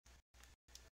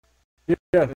Yeah,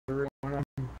 everyone.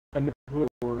 I know who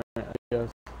we're at, I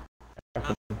guess.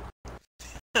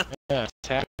 Yeah, it's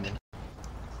happening.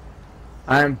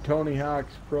 I'm Tony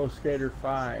Hawk's Pro Skater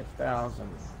 5000.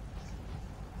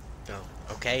 Oh,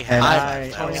 okay, And high I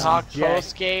Tony am Hawk Pro Jack.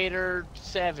 Skater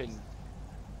 7.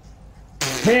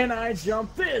 Can I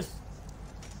jump this?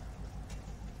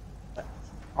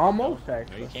 Almost, No,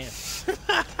 actually. you can't.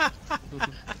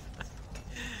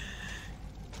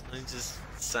 Let me just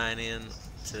sign in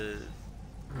to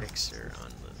Mixer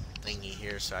on the thingy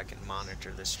here so I can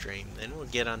monitor the stream. Then we'll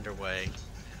get underway.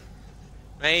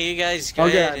 Hey, you guys go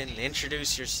ahead and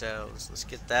introduce yourselves. Let's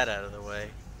get that out of the way.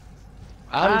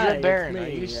 I'm Hi, Dread Baron. it's I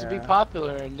me, used to be yeah.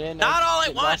 popular, and then Not all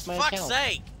at lost once, my fuck's account.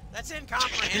 sake! That's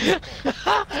incomprehensible.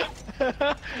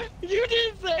 You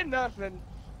didn't say nothing.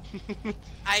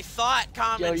 I thought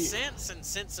common Yo, you- sense and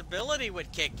sensibility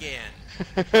would kick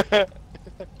in.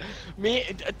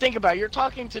 Think about it. You're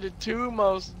talking to the two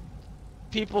most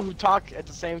people who talk at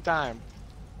the same time.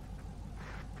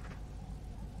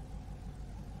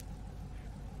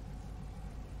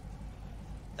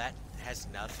 That has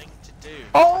nothing to do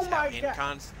Oh with my how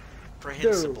God.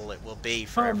 incomprehensible it will be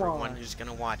for Come everyone on. who's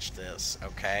gonna watch this,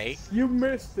 okay? You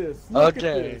missed this. Look at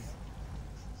Okay. this.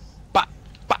 Bop,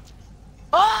 bop.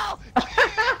 Oh!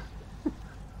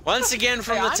 Once again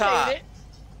from Hey, the I top. made it.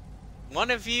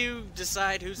 One of you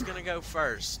decide who's gonna go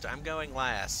first. I'm going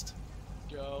last.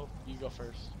 Joe, you go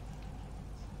first.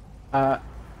 Yep.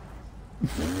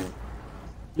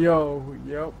 There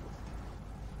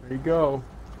you go.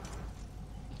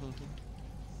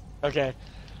 Okay.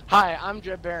 Hi, I'm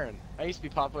Dread Baron. I used to be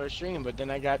popular streaming, but then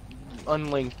I got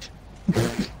unlinked.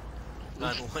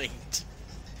 Unlinked.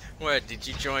 What, did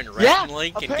you join Yeah,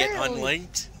 Link and get apparently.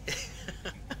 unlinked?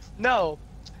 No.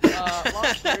 Long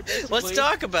story, Let's basically,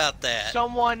 talk about that.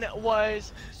 Someone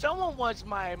was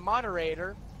my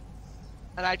moderator,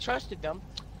 and I trusted them,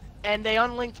 and they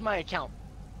unlinked my account,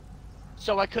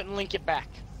 so I couldn't link it back.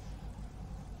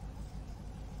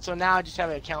 So now I just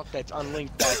have an account that's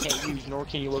unlinked that I can't use, nor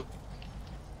can you look.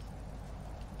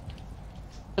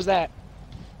 What's that?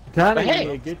 Kinda Hey,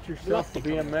 need to get yourself a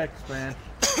nothing. BMX, man.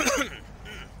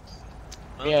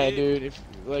 Well, Yeah, dude. If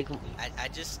like,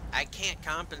 I can't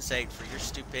compensate for your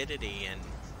stupidity and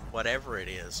whatever it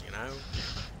is, you know?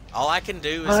 All I can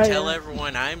do is tell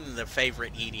everyone I'm the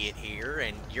favorite idiot here,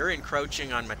 and you're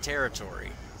encroaching on my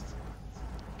territory.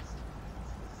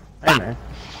 Hey, man.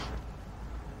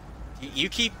 You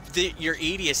keep your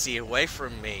idiocy away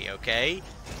from me, okay?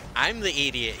 I'm the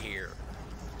idiot here.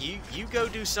 You go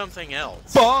do something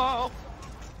else. ball.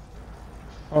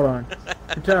 Hold on.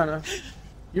 Katana,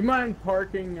 you mind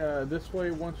parking this way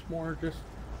once more?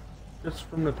 Just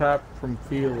from the top, from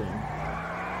feeling.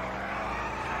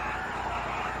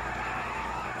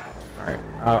 Alright,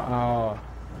 I'll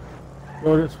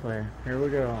go this way. Here we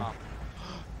go.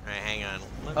 Alright, hang on.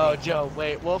 Oh, Joe,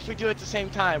 wait. Well, if we do it at the same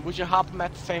time, we should hop them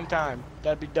at the same time.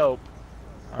 That'd be dope.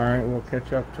 Alright, well,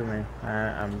 catch up to me.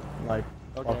 I'm like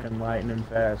Okay. fucking lightning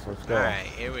fast. Let's go. Alright,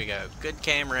 here we go. Good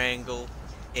camera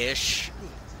angle-ish.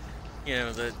 You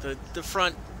know, the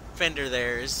front fender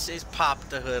there is popped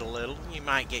the hood a little. You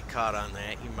might get caught on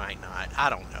that, you might not. I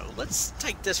don't know. Let's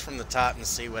take this from the top and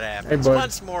see what happens. bud.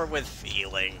 Once more with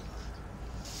feeling.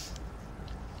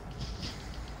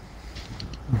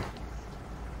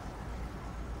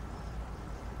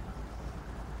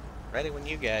 Ready when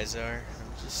you guys are.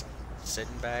 I'm just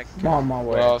sitting back. I'm on my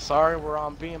way. Well, sorry, we're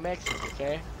on BMXs,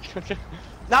 okay?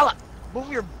 Nala, move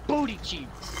your booty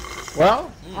cheeks.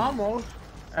 Well, almost,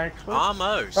 actually.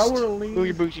 Almost. If I would have leaned, Move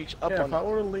your booty cheeks up yeah, on if I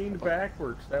would have leaned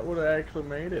backwards, that would have actually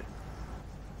made it.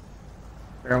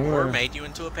 There, I'm Or gonna, made you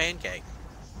into a pancake.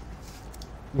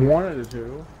 one of the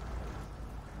two.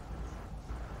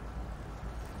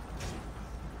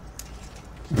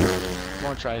 I'm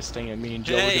gonna try this thing at me and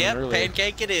Joe were Yeah, doing yep, earlier.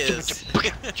 pancake it is.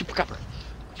 Chupacabra.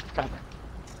 Chupacabra.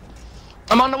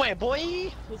 I'm on the way,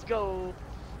 boy. Let's go.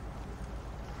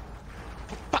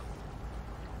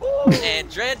 And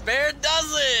Dread Bear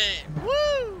does it!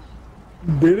 Woo!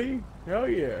 Did he? Hell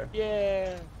yeah.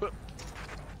 Yeah.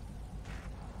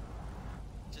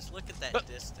 Just look at that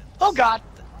distance. Oh God.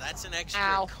 That's an extra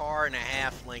Ow. car and a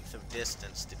half length of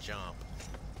distance to jump.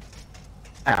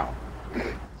 Ow.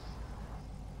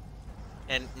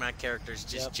 And my character's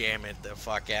just Yep. jamming the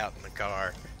fuck out in the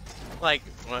car. Like,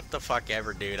 what the fuck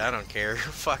ever, dude. I don't care.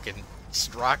 Fucking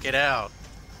just rock it out.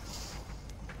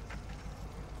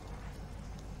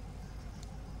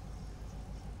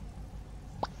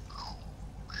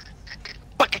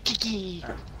 Bakakiki.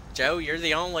 Joe, you're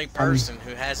the only person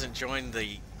who hasn't joined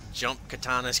the Jump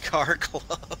Katana's Car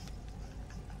Club.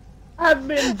 I've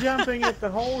been jumping it the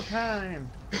whole time.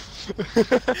 You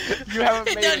haven't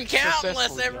It made doesn't count unless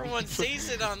successfully, everyone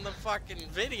sees it on the fucking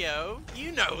video.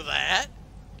 You know that.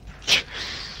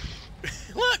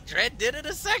 Look, Dredd did it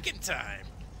a second time.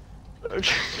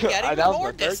 He got even That was more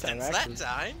my third distance time, that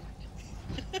time.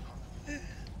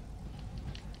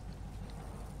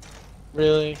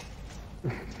 Really?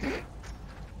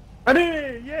 I did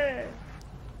it! Yeah!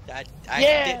 I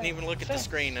Yeah! didn't even look at the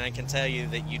screen, and I can tell you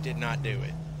that you did not do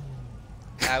it.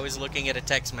 I was looking at a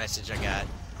text message I got.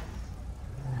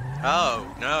 Oh,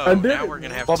 no, now we're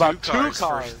gonna have What two about two cars.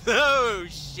 cars? Oh,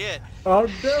 shit. I'll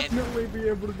definitely be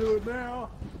able to do it now.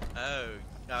 Oh,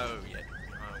 yeah. Oh,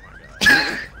 my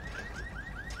God.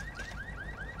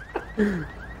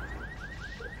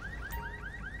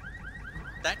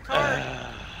 That car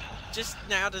just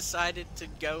now decided to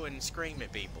go and scream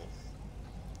at people.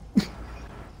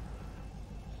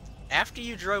 After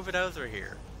you drove it over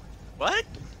here. What?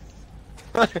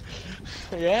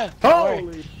 Yeah.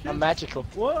 Holy shit. I'm magical.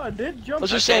 Well, I did jump.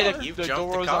 Let's the just say car. that You've the jumped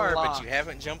door the was car, unlocked. but you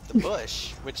haven't jumped the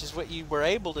bush, which is what you were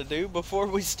able to do before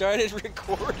we started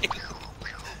recording.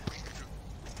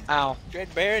 Ow.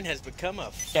 Dread Baron has become a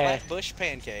flat bush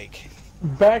pancake.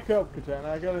 Back up, Katana.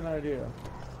 I got an idea.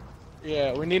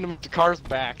 Yeah, we need to move the cars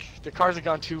back. The cars have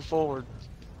gone too forward.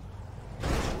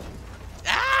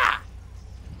 Ah!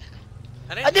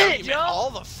 I didn't I know did it, you meant Joe! all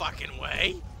the fucking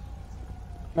way.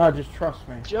 No, just trust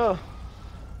me. Joe.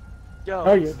 Joe.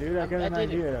 Oh yeah, dude. I got an I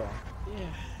did it. idea. Yeah.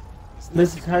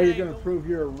 This is how you're gonna prove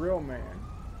you're a real man.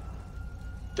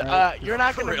 You're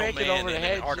not gonna Real make it man over the in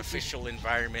head. an artificial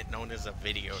environment known as a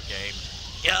video game.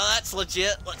 Yeah, that's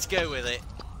legit. Let's go with it.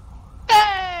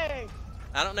 Hey!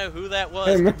 I don't know who that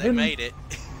was, Hey, but they man. made it.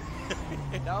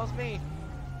 That was me.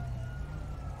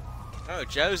 Oh,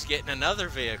 Joe's getting another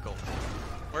vehicle.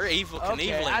 We're evil Okay,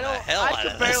 Knieveling I the don't. hell I out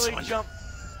could of this barely one. jump.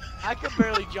 I could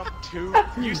barely jump two.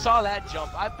 You saw that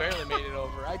jump. I barely made it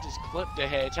over. I just clipped the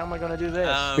hedge. How am I gonna do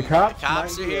this? The cops, are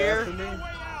might be here. after me.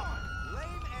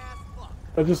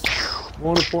 I just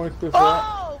want to point this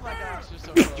out. Oh my gosh, you're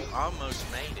so You close. almost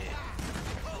made it.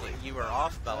 You were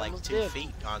off by like Almost 2 did. feet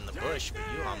on the bush, but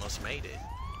you almost made it.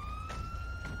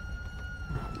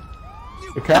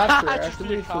 The cops are I just after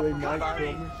did me, so they cop might kill car. me.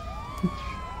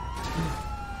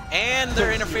 And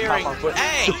they're interfering. Pop our foot.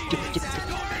 Hey!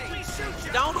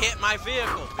 Don't hit my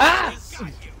vehicle. Ah!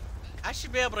 I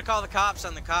should be able to call the cops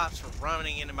on the cops for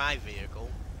running into my vehicle.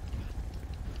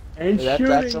 And shooting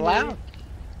That's me. allowed.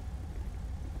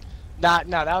 Nah,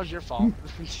 that was your fault.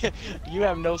 You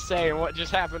have no say in what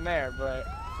just happened there, but.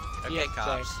 Okay, Yeah,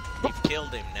 cops. You've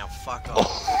killed him. Now fuck Oh.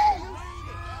 off.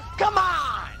 Come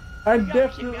on! I You gotta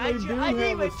kill me. definitely do I didn't have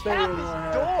even a say tap in his what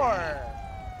happens. door.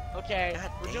 Okay,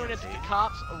 God we're damn, doing it to the dude.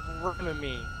 cops ripping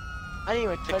me. I didn't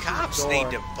even The touch cops his door. need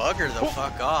to bugger the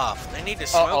fuck off. They need to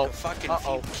smoke Uh-oh. a fucking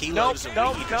Uh-oh. few kilos of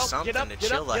weed or something Get up, to get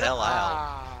chill up, the get hell up. out.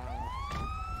 Ah.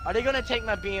 Are they gonna take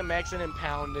my BMX and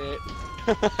impound it?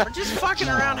 We're just fucking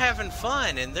around having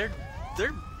fun, and they're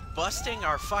busting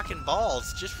our fucking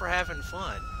balls just for having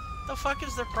fun. The fuck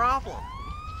is their problem?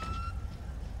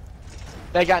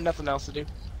 They got nothing else to do.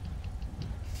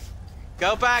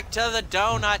 Go back to the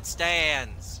donut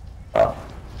stands. It's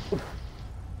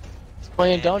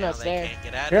playing And now donuts they there. can't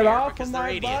get out of Get here off because of they're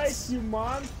my bike, idiots. you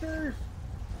monsters!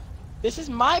 This is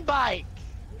my bike.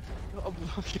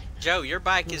 Joe, your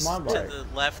bike This is is my to bike. the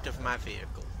left of my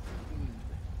vehicle.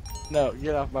 No,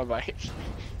 get off my bike.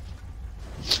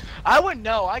 I wouldn't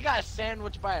know. I got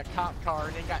sandwiched by a cop car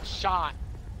and it got shot.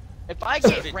 If I So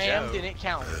get did rammed, Joe. then it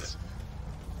counts.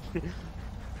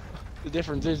 The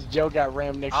difference is Joe got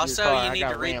rammed next Also, to your car. you need I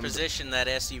to got rammed. reposition that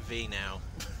SUV now.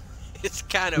 It's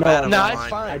kind of No, out of no, it's alignment.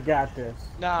 fine. I got this.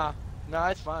 Nah,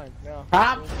 it's fine. No.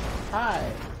 Cops,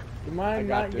 hi. You I mind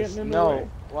got not this. getting in the No. way?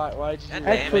 Why'd you God do damn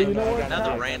that? Actually, it. you know what? Another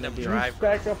Cops? random You driver.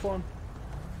 stack up on.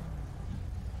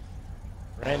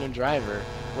 Random driver.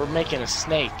 We're making a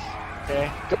snake.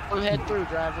 Okay? Go ahead through,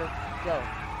 driver. Go.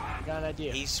 I got an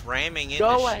idea. He's ramming into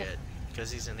Go ahead. shit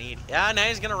because he's an idiot. Yeah, now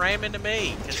he's gonna ram into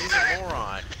me because he's a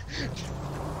moron.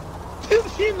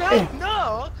 You know,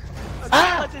 no. I'm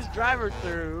trying to let this driver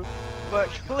through, but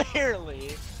clearly,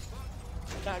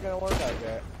 it's not gonna work like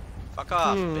that. Fuck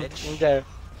off, bitch. Okay.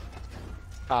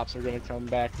 Cops are gonna come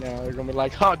back now. They're gonna be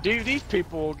like, "Oh, dude, these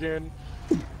people again."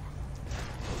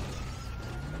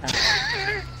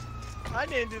 I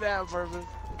didn't do that on purpose.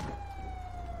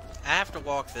 I have to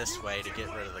walk this way to get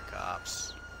rid of the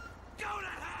cops. Go to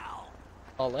hell!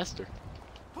 Oh, Lester.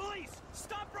 Police,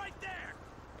 stop right there!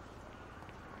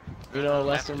 You know I'll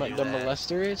what have to Lester, do the that.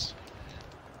 molester is?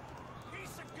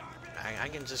 Piece of garbage! I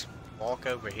can just walk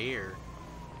over here.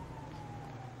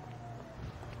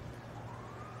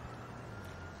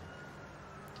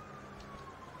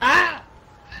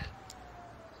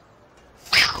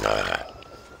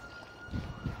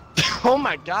 Oh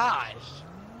my gosh.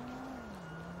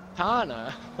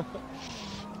 Tana.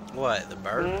 What, the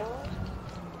bird?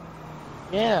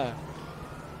 Yeah.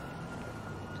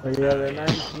 So yeah, the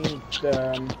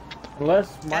 19th,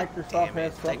 unless Microsoft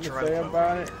has something to say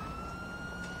about it.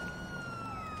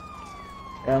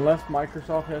 Unless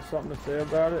Microsoft has something to say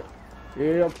about it,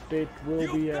 yep, it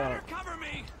will be out. Cover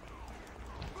me.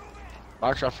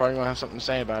 Microsoft probably gonna have something to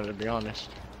say about it, to be honest.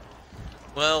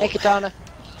 Well, Hey, Katana.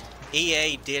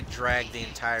 EA did drag the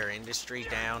entire industry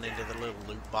down into the little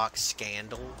loot box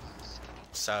scandal,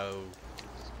 so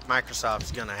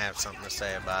Microsoft's gonna have something to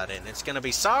say about it, and it's gonna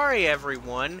be, sorry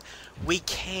everyone, we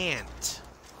can't.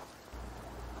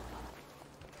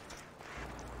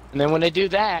 And then when they do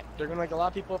that, they're gonna make a lot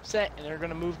of people upset, and they're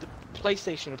gonna move the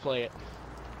PlayStation to play it.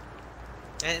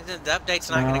 And the update's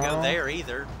not gonna go there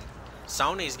either.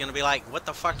 Sony's gonna be like, what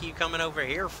the fuck are you coming over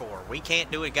here for? We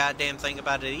can't do a goddamn thing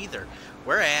about it either.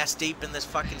 We're ass deep in this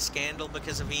fucking scandal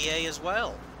because of EA as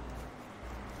well.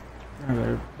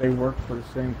 Yeah, they work for the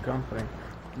same company.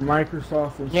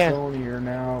 Microsoft and Sony are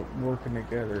now working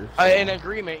together. So. In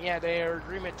agreement, yeah, they are in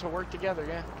agreement to work together,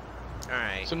 yeah.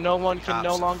 Alright. So no one can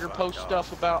no longer post off.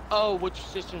 stuff about, oh, which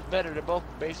system's better. They're both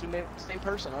basically the same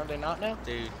person, are they not now?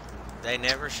 Dude, they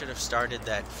never should have started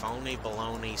that phony,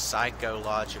 baloney,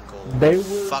 psychological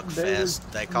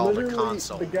fuckfest they called a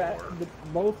console war.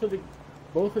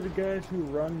 Both of the guys who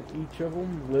run each of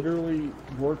them literally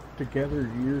worked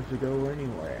together years ago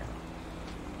anyway.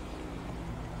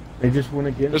 They just went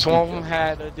against This one of them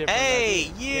had a different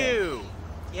Hey, idea. you!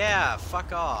 Yeah,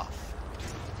 fuck off.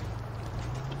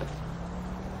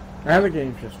 Now the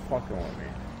game's just fucking with me.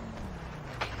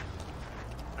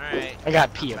 Alright. I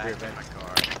got pee up Back here, in man. my car.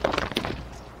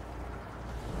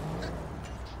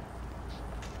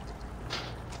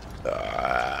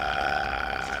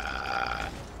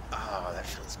 Oh, that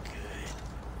feels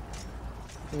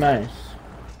good. Nice.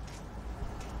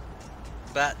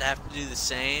 About to have to do the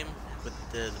same with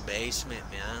the basement,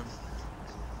 man.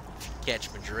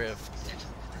 Catch my drift.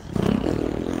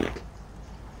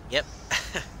 Yep.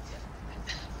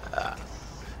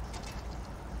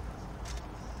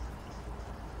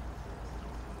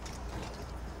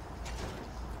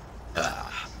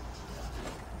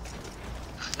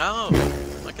 Oh,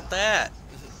 look at that.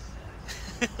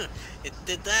 It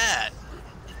did that.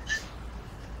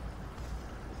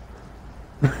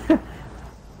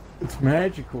 It's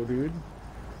magical, dude.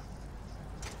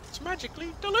 It's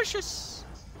magically delicious.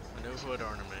 A new hood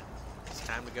ornament. It's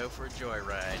time to go for a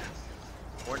joyride.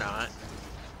 Or not.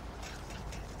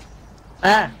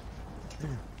 Ah!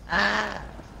 Ah!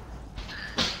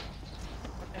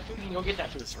 Go get that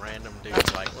food. This random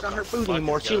dude's like, It's what not the her food fuck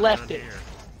anymore, is she going left on it. here?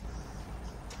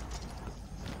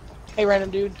 Hey,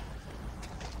 random dude.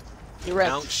 You wrecked.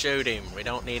 Don't shoot him. We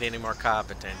don't need any more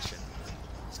cop attention.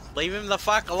 Leave him the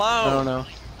fuck alone. I don't know.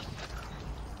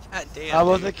 God damn. I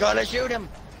wasn't gonna shoot him.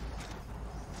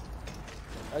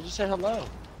 I just said hello.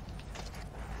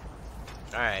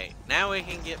 Alright, now we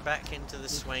can get back into the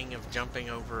swing of jumping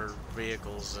over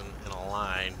vehicles in a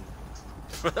line.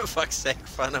 For the fuck's sake,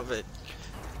 fun of it.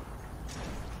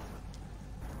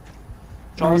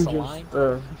 Call us a I'm line?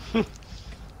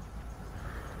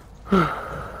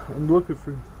 I'm looking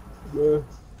for.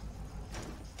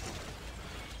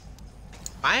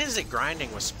 Why is it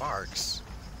grinding with sparks?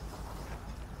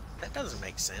 That doesn't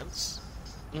make sense.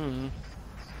 Mm-hmm.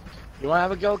 You wanna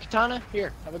have a go, Katana?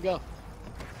 Here, have a go.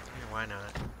 Yeah, why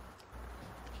not?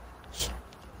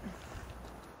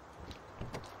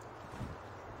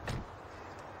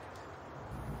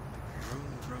 Vroom,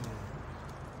 vroom.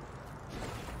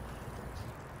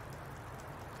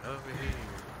 Over here.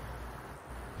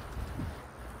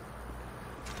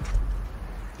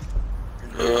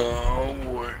 Oh,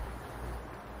 boy.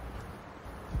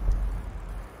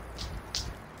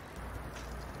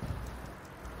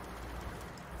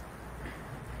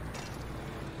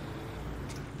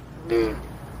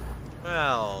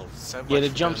 Well, so much Yeah, the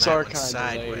for jumps doing that are one kinda delayed.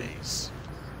 sideways.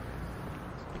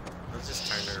 Let's just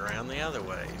turn it around the other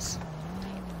ways.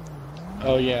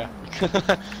 Oh, yeah.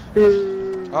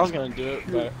 I was gonna do it,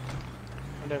 but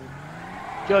whatever.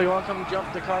 Joe, you wanna come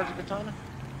jump the car to Katana?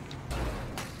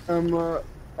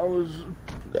 I was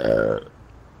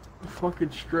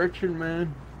fucking stretching,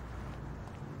 man.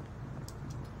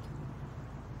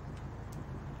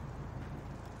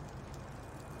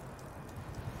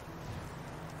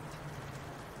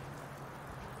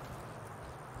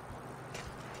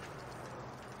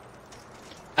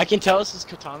 I can tell this is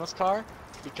Katana's car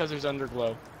because there's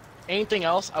underglow. Anything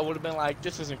else, I would have been like,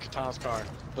 this isn't Katana's car,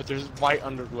 but there's white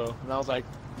underglow, and I was like,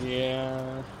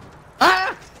 yeah.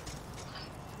 Ah!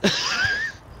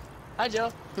 Hi,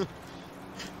 Joe.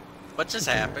 What just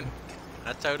happened?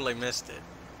 I totally missed it.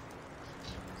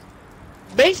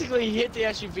 Basically, he hit the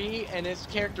SUV and his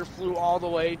character flew all the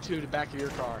way to the back of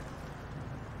your car.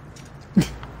 That's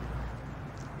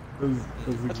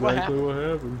what exactly what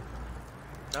happened.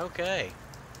 Okay.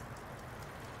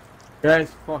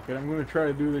 Guys, fuck it. I'm gonna try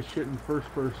to do this shit in first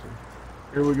person.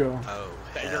 Here we go. Oh,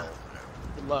 Better. hell.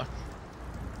 Good luck.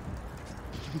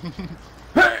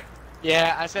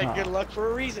 Yeah, I said good luck for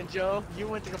a reason, Joe. You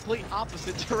went the complete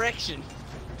opposite direction.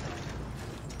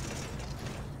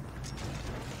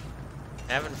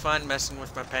 Having fun messing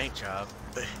with my paint job.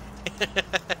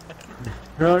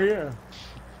 Hell yeah.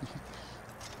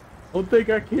 Don't think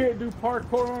I can't do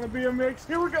parkour on a BMX.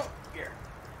 Here we go. Here.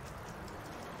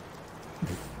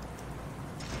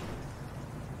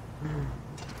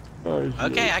 Oh, shit.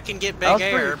 Okay, I can get That big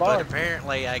was pretty air, fun. but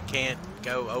apparently I can't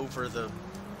go over the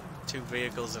two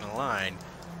vehicles in a line.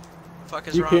 The fuck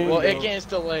is You wrong can't with Well, me? it gets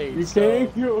delayed. You so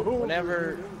can't go.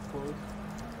 whenever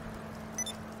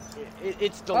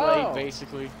it's delayed, Oh.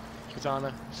 basically,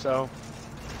 Katana. So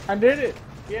I did it.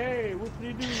 Yay. What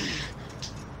did you do?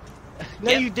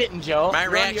 no, Yep. you didn't, Joe. My You're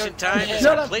on reaction your- time is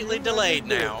Shut up, completely dude. I delayed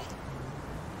did it. now.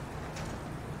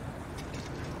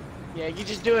 Yeah, you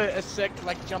just do it a sec,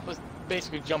 like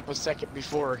basically jump a second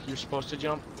before you're supposed to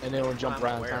jump, and then it'll jump I'm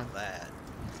around aware time. of that.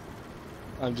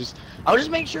 I'll just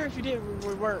make sure if you did,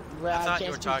 we weren't. I thought you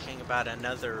were talking about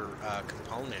another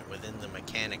component within the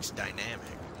mechanics dynamic.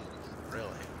 Really?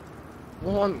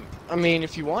 Well, I mean,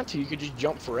 if you want to, you could just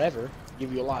jump forever.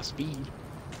 Give you a lot of speed.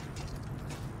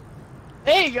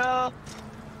 There you go.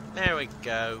 There we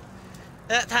go.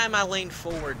 That time I leaned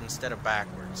forward instead of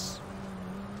backwards.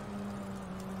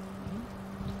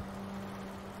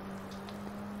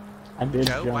 I did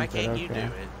Joe, jump why it, can't you okay. do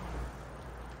it?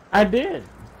 I did.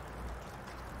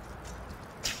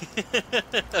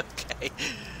 Okay.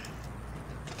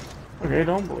 Okay,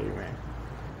 don't believe me.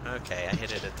 Okay, I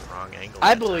hit it at the wrong angle.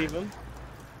 I that believe time. him.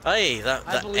 Hey, I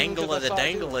the believe him angle 'cause of I the saw it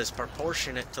dangle too. is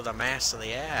proportionate to the mass of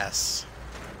the ass.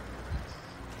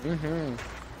 Mm-hmm.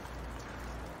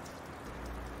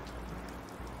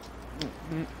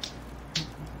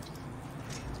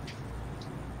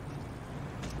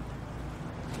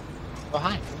 Oh,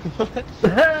 hi.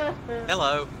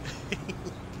 Hello.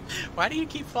 Why do you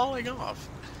keep falling off?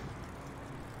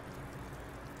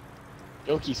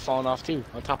 Yoki's falling off too,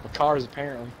 on top of cars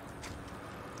apparently.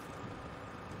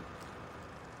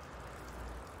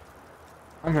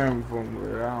 I'm having fun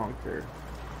with it. I don't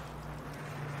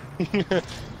care.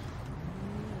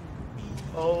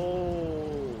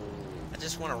 Oh. I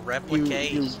just want to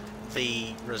replicate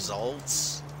the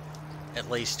results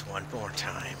at least one more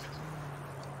time.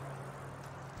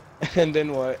 And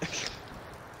then what?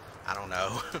 I don't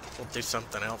know. We'll do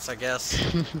something else, I guess.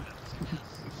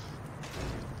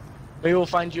 Maybe we'll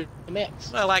find you a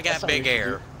mix. Well, I That's got not big what you should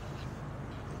air.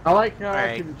 I like how I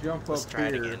Alright, can jump let's up try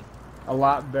it here again. a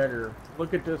lot better.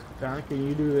 Look at this, Katana. Can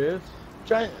you do this?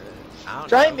 Try I don't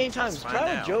it know. many Let's times. find Try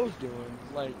what out. Joe's doing.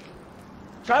 Like,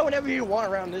 try whatever you want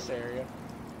around this area.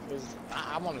 Because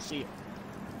I want to see it.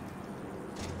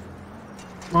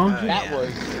 Monkey. That yeah,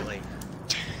 was-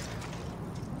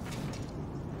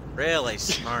 really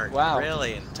smart, Wow.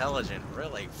 really intelligent,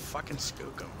 really fucking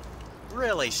skook 'em.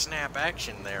 Really snap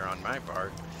action there on my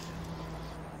part.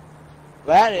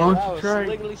 That Why don't that you was try-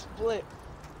 legally split.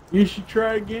 You should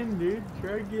try again, dude.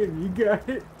 Try again. You got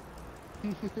it.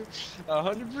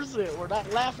 100%. We're not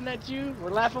laughing at you.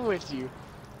 We're laughing with you.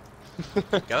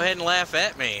 Go ahead and laugh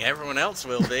at me. Everyone else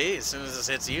will be as soon as this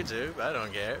hits YouTube. I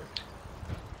don't care.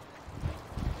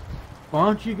 Why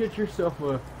don't you get yourself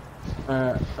a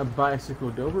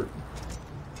bicycle, Dobert?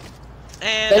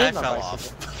 And That I is my fell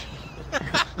bicycle.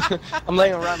 off. I'm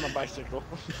laying around my bicycle.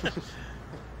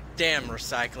 Damn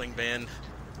recycling bin.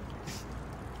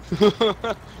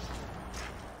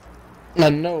 I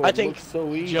know. I think, looks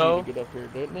so easy Joe- to get up here,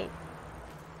 doesn't it?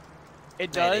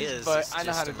 It does, It is. but It's I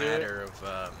know how just to a do it. matter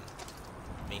of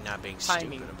me not being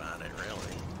Timing. stupid about it,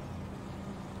 really.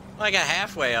 Well, I got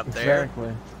halfway up there,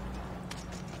 Exactly.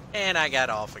 and I got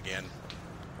off again.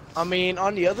 I mean,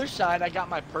 on the other side, I got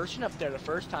my person up there the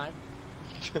first time.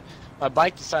 My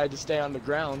bike decided to stay on the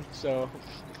ground, so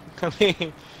I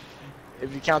mean,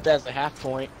 if you count that as a half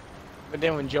point. But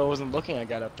then when Joe wasn't looking, I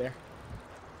got up there.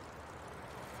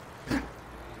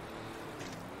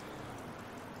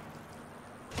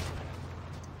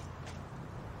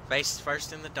 Face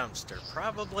first in the dumpster.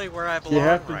 Probably where I You belong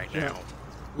have to right jump. now.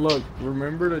 Look,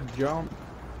 remember to jump.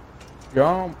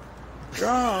 Jump.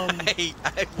 Jump. I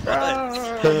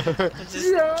was. Jump. I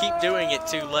just keep doing it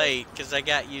too late because I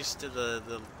got used to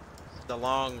the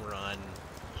long run.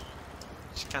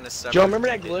 kind of stuff. Joe, I remember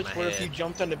that did in glitch my where if head. you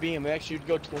jumped on the BMX, you'd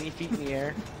go 20 feet in the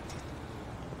air?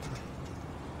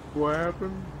 What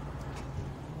happened?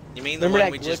 You mean the Remember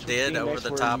one that we just glitch with did over BMX the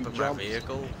where top you of jumped? my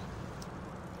vehicle?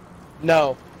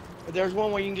 No. But there's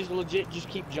one where you can just legit just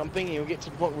keep jumping and you'll get to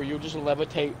the point where you'll just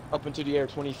levitate up into the air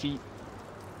 20 feet.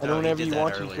 And No, he whenever did you that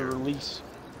want to, you earlier. can release.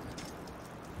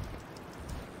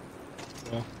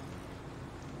 Yeah.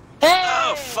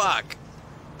 Oh, fuck!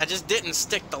 I just didn't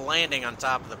stick the landing on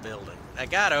top of the building. I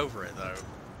got over it, though.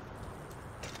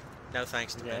 No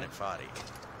thanks to Yeah. Bennett Foddy.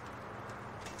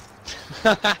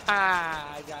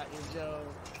 I got you, Joe.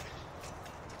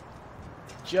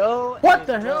 Joe What is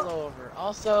the hell? well over.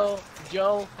 Also,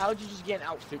 Joe, how'd you just get an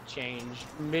outfit change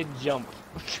mid-jump?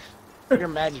 You're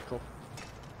magical.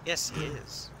 Yes, he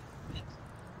is.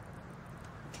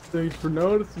 Thanks for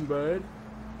noticing, bud.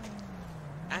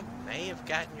 I may have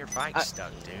gotten your bike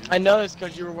stuck, dude. I noticed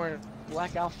because you were wearing a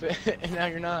black outfit and now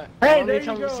you're not. Hey, Don't there need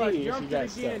you to go. see I if you jumped got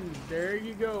it stuck. again. There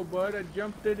you go, bud. I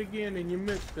jumped it again and you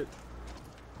missed it.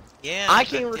 Yeah. I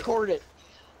can record it.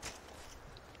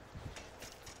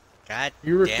 God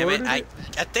You damn it! recorded I it?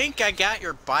 think I got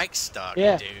your bike stuck,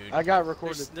 Yeah, dude. I got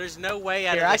recorded. There's no way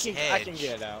out Here, of I this can hedge.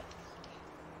 get it out.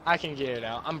 I can get it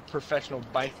out. I'm a professional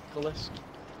bicyclist.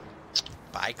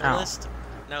 Bicyclist?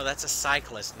 No, that's a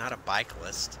cyclist, not a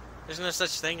bikelist. There's no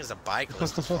such thing as a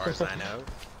bikelist as far as I know.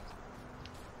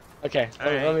 Okay,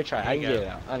 let me Alright, try. here I you can go. get it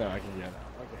out. I know I can get it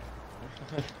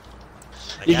out. Okay.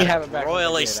 I You got can have it back. when I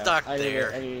royally get it out. stuck I need it-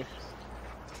 there. I need it.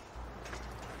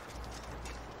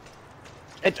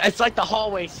 It's like the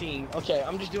hallway scene. Okay,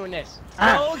 I'm just doing this.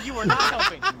 Ah. No, you are not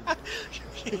helping.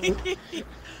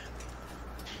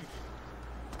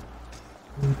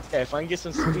 Okay, if I can get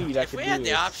some speed, I If can we do had the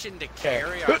this. option to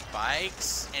carry our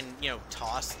bikes and,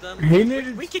 toss them, He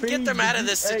needed we could speed, get them out of but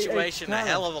this hey, situation a Katana,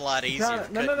 hell of a lot easier, Katana,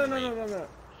 no, couldn't we? no.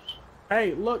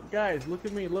 Hey, look, guys, look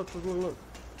at me. Look.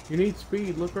 You need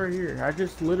speed. Look right here. I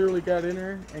just literally got in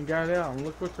there and got out, and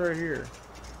look what's right here.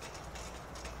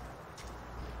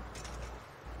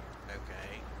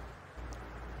 Okay.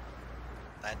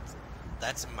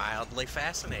 That's mildly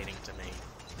fascinating to me.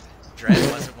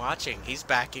 Dredd wasn't watching. He's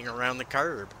backing around the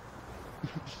curb.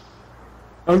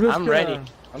 I'm ready.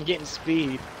 I'm getting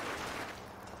speed.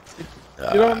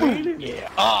 You don't need it. Yeah.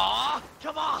 Aw,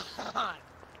 come on.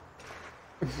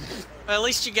 Well, at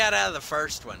least you got out of the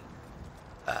first one.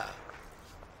 Well,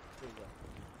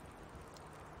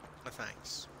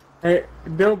 thanks. Hey,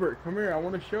 Dilbert, come here. I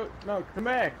want to show. No, come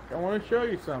back. I want to show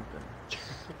you something.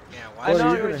 Yeah, I why Well,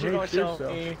 know you're what gonna you're gonna hate show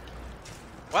yourself. me.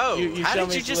 Whoa, You how show did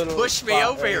me you this just little push me spot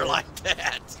over right here here. like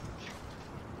that?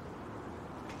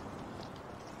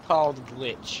 Called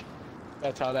glitch.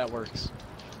 That's how that works.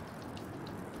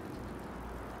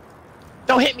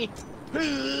 Don't hit me.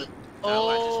 Oh,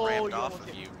 I just you rammed off almost of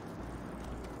hit me. you.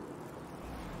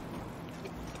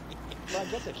 Well, I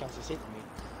guess that counts as hitting me.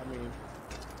 I mean,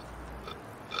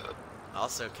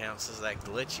 Also counts as that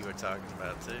glitch you were talking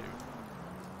about, too.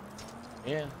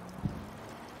 yeah.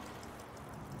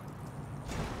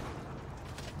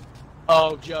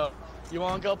 Oh, Joe, you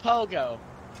want to go pogo?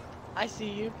 I see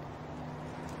you.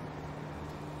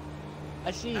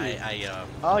 I see you. Oh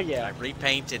Oh I yeah.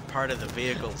 repainted part of the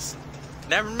vehicles.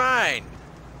 Never mind.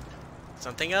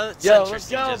 Something else Yo, let's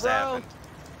interesting go, just bro. happened.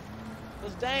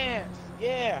 Let's dance.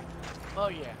 Yeah. Oh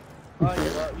yeah. Oh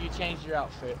yeah. Well, you changed your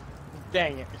outfit.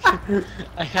 Dang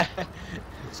it.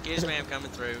 Excuse me, I'm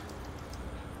coming through.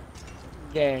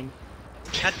 Gang.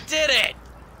 I did it!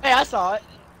 Hey, I saw it.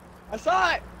 I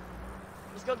saw it.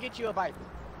 Let's go get you a bike.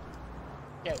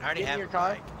 Okay, I already get in have your a car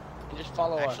bike. and just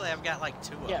follow Actually, us. I've got like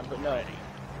 2 of Yeah, them but no. already.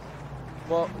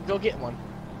 Well, go get one.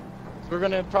 We're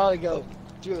gonna probably go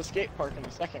to the skate park in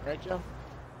a second, right, Joe?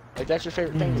 Like that's your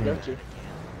favorite thing to go to.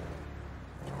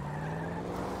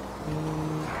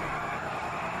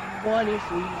 What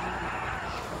if we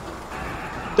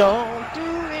don't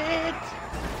do it?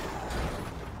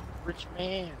 Rich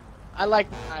man. I like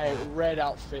my red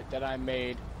outfit that I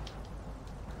made.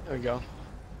 There we go.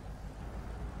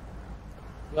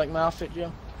 You like my outfit,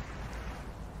 Joe?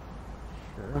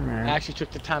 Sure, man. I actually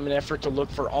took the time and effort to look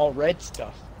for all red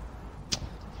stuff.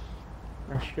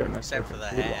 I shouldn't have Except for the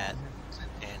taken too long. hat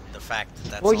and the fact that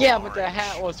that's Well, all yeah, but the orange.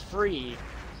 hat was free.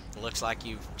 Looks like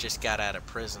you've just got out of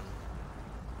prison.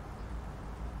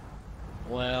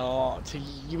 Well,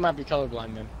 you might be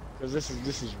colorblind then, because this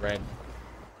is red.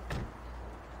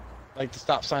 Like the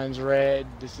stop sign's red.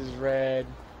 This is red.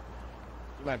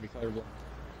 You might be colorblind.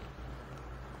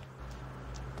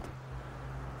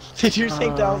 Did you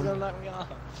think that was gonna knock me off?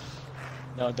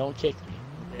 No, don't kick me.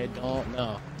 Okay, don't.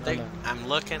 No. I'm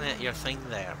looking at your thing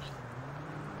there.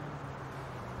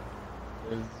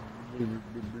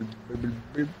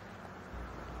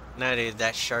 No, dude,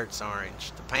 that shirt's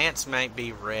orange. The pants might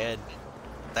be red.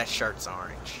 That shirt's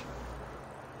orange.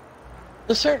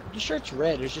 The shirt's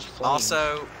red. It's just flames.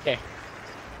 Also, okay.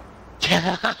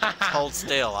 hold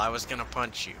still. I was gonna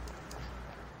punch you.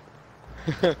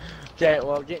 Okay,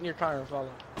 well, get in your car and follow.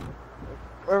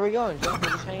 Where are we going, Joe? We're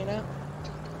just hanging out?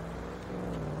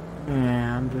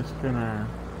 Yeah, I'm just gonna...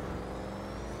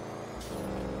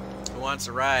 Who wants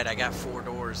a ride? I got 4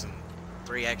 doors and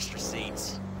 3 extra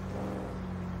seats.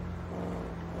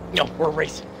 No, we're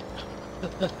racing.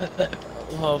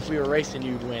 Well, if we were racing,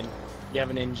 you'd win. You have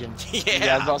an engine.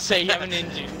 Yeah. I was about to say you have an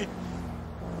engine.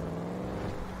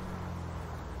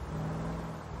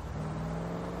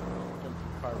 Jump in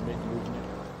the car mid-movement.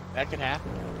 That could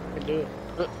happen. I can do it.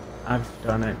 I've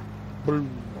done it. Boom.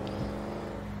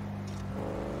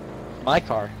 My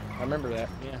car. I remember that.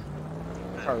 Yeah.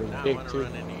 My car was I big want to too.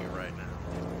 run into you right now.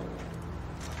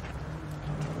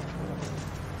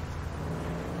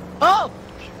 Oh!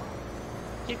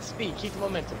 Keep the speed. Keep the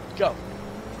momentum. Go.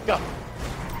 Go.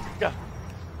 Go.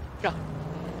 Go.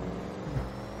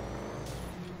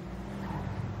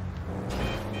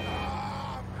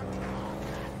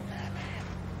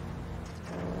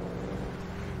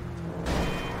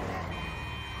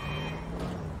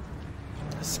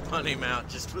 Spun him out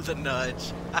just with a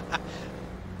nudge.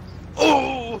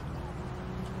 Oh!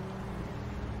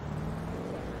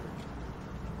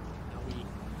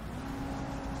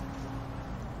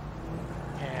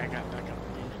 Yeah, I got back up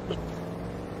again.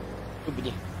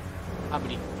 Oobity.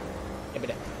 Obbity.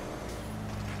 Ibbity.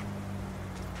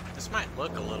 This might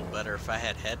look a little better if I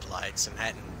had headlights and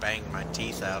hadn't banged my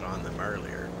teeth out on them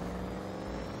earlier.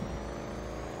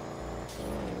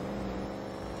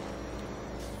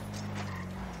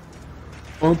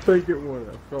 I don't think it would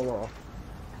have. Fell off.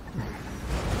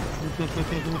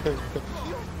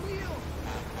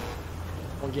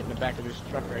 I'll get in the back of this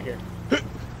truck right here.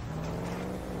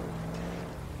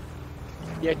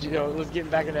 Yeah, Joe, let's get in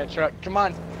the back of that truck. Come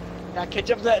on. Now catch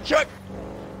up to that truck.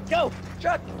 Go,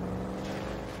 truck.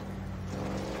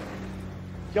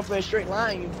 Jump in a straight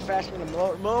line, you're faster than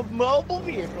a mobile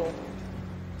vehicle.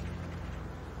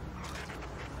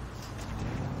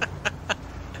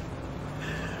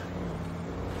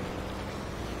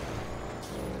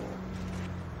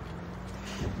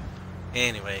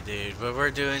 Anyway, dude, what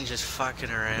we're doing just fucking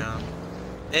around.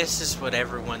 This is what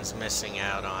everyone's missing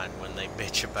out on when they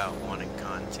bitch about wanting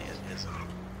content, isn't it?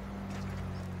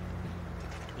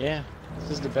 Yeah,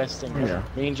 this is the best thing ever. Yeah.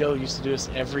 Me and Joe used to do this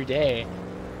every day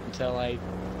until I,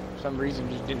 for some reason,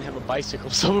 just didn't have a bicycle,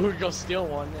 so we would go steal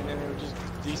one and then it would just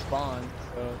despawn.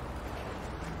 So,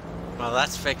 Well,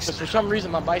 that's fixed. because for some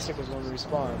reason my bicycles won't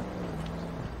respawn.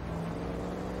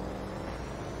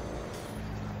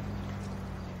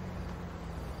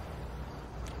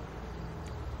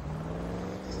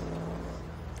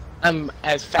 I'm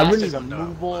as fast wouldn't as a even know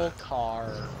movable what.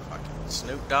 car. Fucking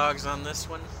Snoop Dogg's on this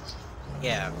one?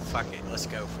 Yeah, fuck it, let's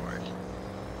go for it.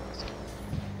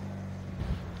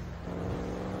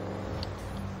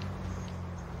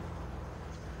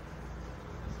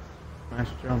 Nice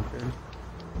jump, dude.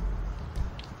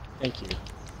 Thank you.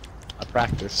 I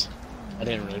practice. I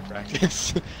didn't really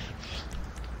practice.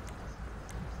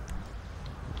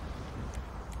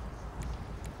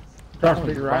 Trust Oh,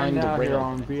 me, you're riding behind the out here rail.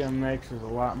 on BMX is a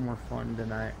lot more fun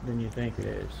than you think it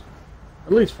is.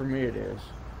 At least for me, it is.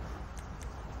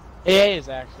 It is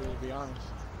actually, to be honest.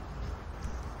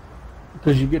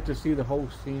 Because you get to see the whole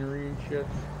scenery and shit.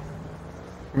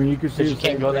 I mean, you can see you the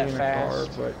can't same go thing that in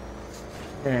fast. a car,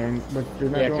 but you're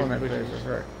not Yeah, going 'cause that you're- fast,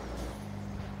 right?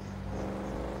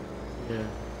 Yeah.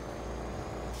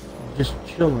 Just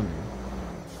chilling.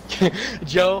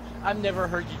 Joe, I've never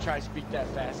heard you try to speak that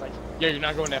fast. Like, yeah, you're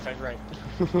not going that fast, right?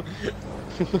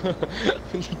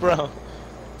 Bro.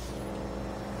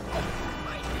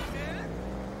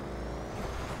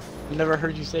 I've never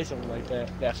heard you say something like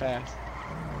that fast.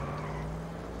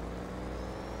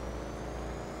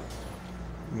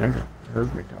 Never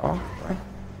heard me talk, right?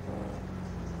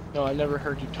 No, I've never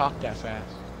heard you talk that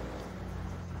fast.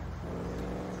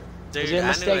 Dude, Is it a I knew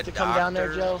mistake to come down there,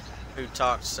 doctor Joe? who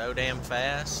talked so damn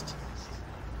fast.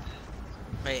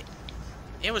 Wait,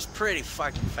 it was pretty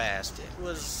fucking fast. It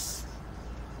was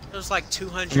like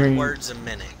 200 words a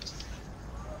minute.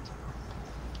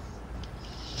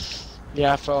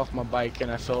 Yeah, I fell off my bike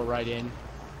and I fell right in.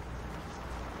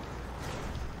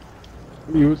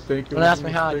 You would think it Don't was ask a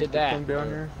me how I mistake did to that. come down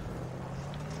here.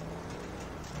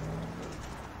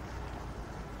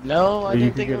 No, I You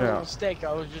didn't could think it get was a out. mistake.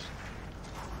 I was just...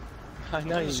 I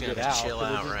know I'm you just can get gonna out. chill but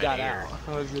I out just right got here. out.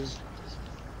 I was just...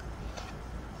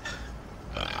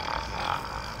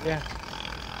 Yeah.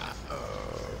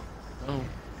 Oh.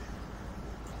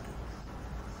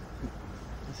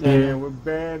 Yeah, we're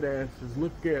badasses.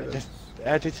 Look at us.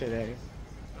 I did say that.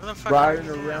 Where the fuck Riding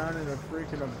are we now? around in a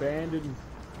freaking abandoned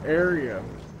area.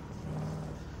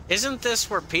 Isn't this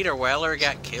where Peter Weller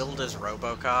got killed as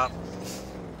RoboCop?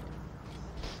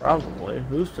 Probably.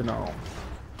 Who's to know?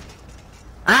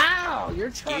 Ow! You're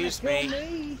trying Excuse to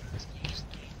kill me. me.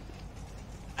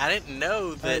 I didn't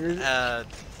know that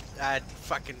I'd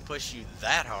fucking push you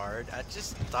that hard. I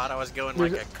just thought I was going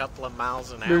like a couple of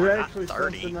miles an hour, There's not actually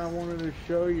 30. something I wanted to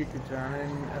show you, Katana,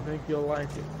 and I think you'll like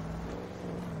it.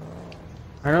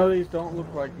 I know these don't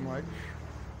look like much.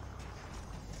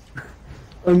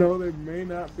 I know they may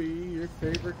not be your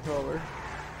favorite color.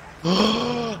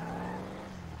 Come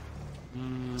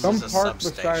This is a park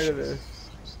beside substation. of this.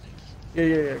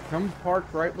 Yeah. Come park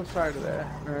right beside of that,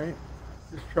 alright?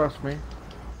 Just trust me.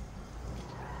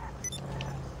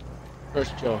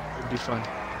 First Joe, it'd be fun.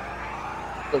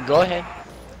 But go ahead.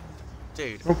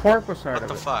 Dude, Go park beside what of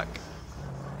the it. fuck?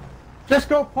 Just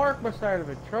go park beside of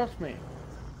it, trust me.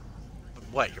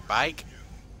 What, your bike?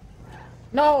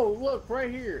 No, look, right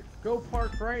here. Go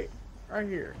park right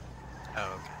here.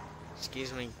 Oh, okay.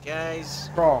 Excuse me, guys.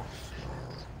 Cross.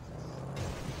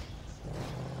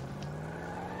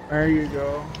 There you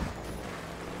go.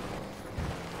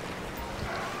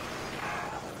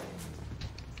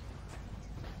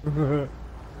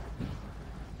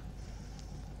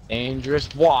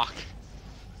 Dangerous walk.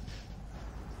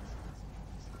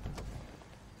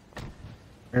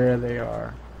 There they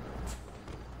are.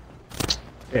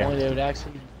 If only Yeah. they would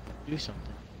actually do something.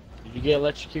 Did you get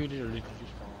electrocuted or did you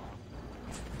just fall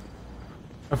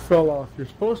off? I fell off. You're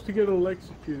supposed to get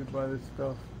electrocuted by this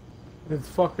stuff. It's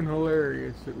fucking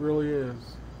hilarious. It really is.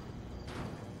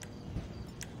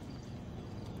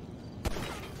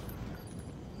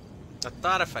 I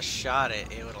thought if I shot it,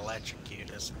 it would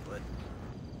electrocute us, but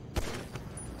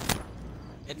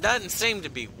it doesn't seem to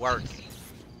be working.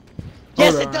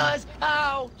 Yes, Hold it on. does!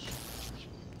 Ouch!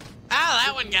 Ow,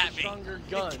 that one got me. Stronger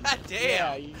gun. God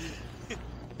damn. Yeah,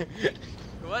 It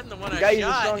wasn't the one You I gotta use a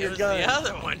shot, stronger it was gun. the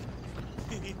other one.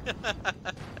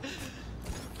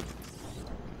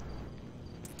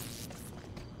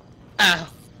 Ow.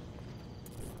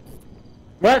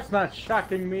 That's not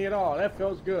shocking me at all. That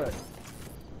feels good.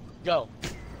 Go.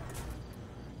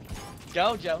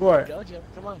 Go, Joe. What? Go, Joe.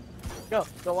 Come on. Go.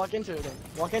 Go walk into it then.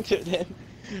 Walk into it then.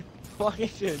 Walk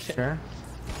into it then. Okay.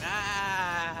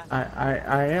 Ah,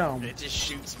 I am. it just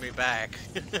shoots me back.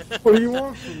 What do you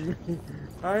want from me?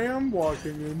 I am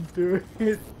walking into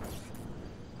it.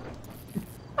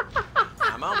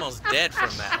 I'm almost dead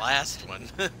from that last one.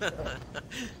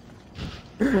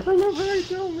 I love how you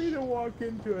tell me to walk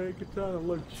into it. Katana,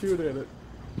 look, shoot at it.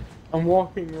 I'm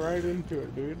walking right into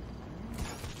it, dude.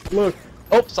 Look,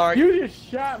 Oh, sorry. you just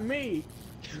shot me.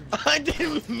 I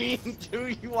didn't mean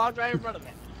to. You walked right in front of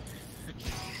me.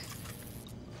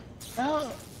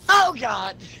 Oh, oh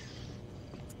God.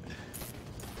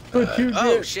 But you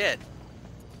Oh did. shit.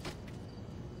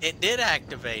 It did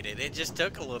activate it. It just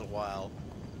took a little while.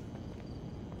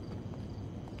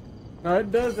 No,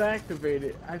 it does activate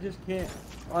it. I just can't,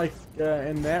 like,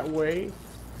 in that way.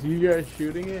 You guys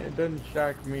shooting it, it doesn't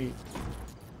shock me.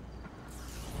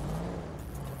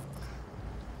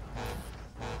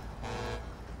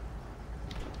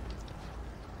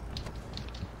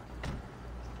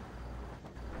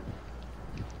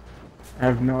 I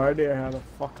have no idea how the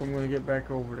fuck I'm gonna get back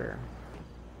over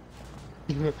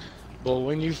there. Well,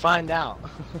 when you find out,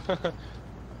 it's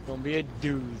gonna be a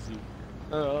doozy.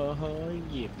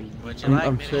 Yippee. Would you I'm- like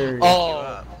I'm me to serious. pick you Oh.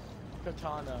 up?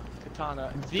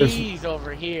 Katana. This- These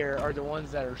over here are the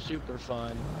ones that are super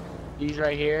fun. These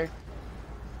right here.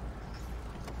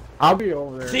 I'll be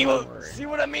over there. See don't what? worry. See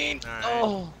what I mean? Alright.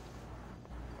 Oh.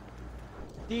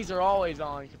 These are always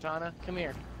on, Katana. Come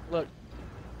here. Look.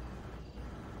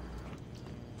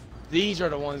 These are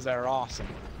the ones that are awesome.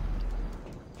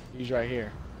 These right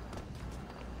here.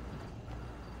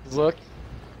 Look.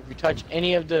 If you touch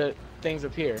any of the things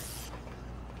up here,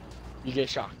 you get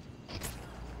shocked.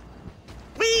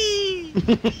 Whee!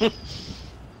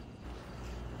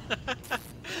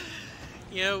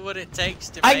 You know what it takes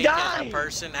to I make a died!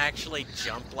 person actually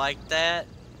jump like that?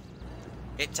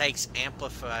 It takes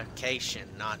amplification,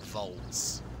 not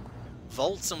volts.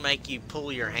 Volts will make you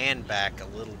pull your hand back a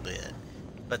little bit,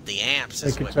 but the amps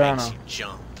is Hey, what Katana. makes you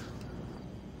jump.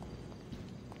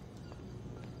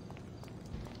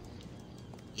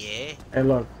 Yeah? Hey,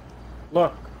 look.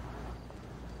 Look.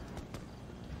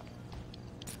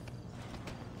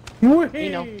 Whee! You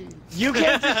know. You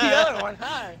can't see the other one.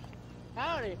 Hi.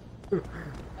 Howdy. That's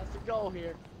the goal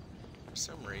here. For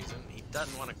some reason, he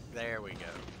doesn't want to... There we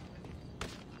go.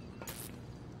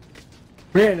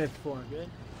 Man, it's fun. Good.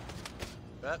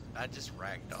 But I just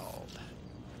ragdolled.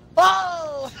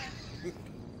 Oh!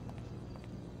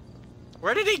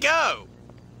 Where did he go?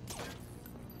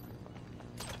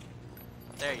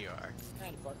 There you are.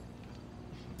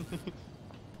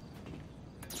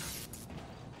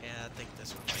 Yeah, I think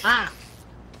this one. Ah!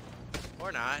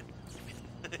 Or not.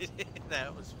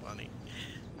 That was funny.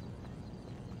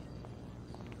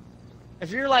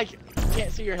 If you're like, you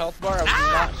can't see your health bar, I would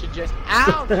not suggest.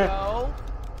 Ow, Joe!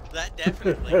 That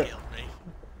definitely killed me.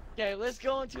 Okay, let's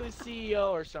go into a CEO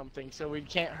or something so we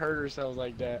can't hurt ourselves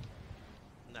like that.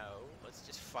 No, let's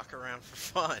just fuck around for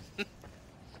fun.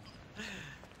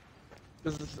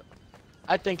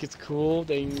 I think it's cool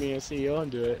that you can be a CEO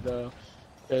and do it though,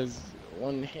 because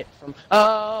one hit from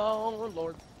oh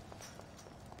Lord,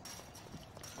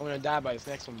 I'm gonna die by this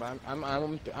next one, but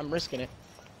I'm risking it.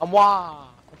 I'm wah.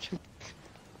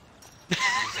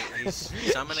 He's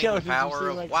summoning Yo, the did you power see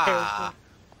of my wah.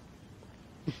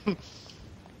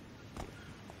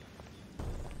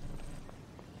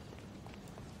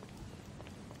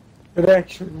 It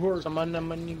actually works. Summon the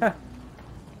money.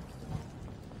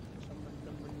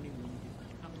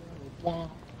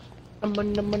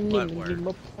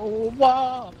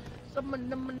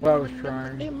 I was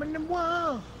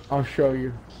trying. I'll show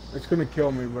you. It's gonna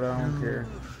kill me, but I don't care.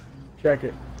 Check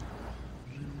it.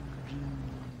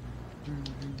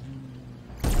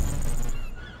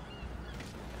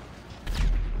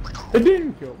 It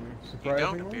didn't kill me, You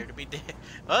surprisingly. don't appear to be dead.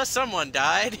 Well, someone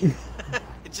died.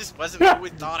 It just wasn't who we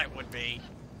thought it would be.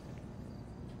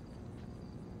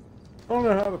 I don't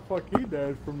know how the fuck he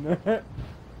died from that.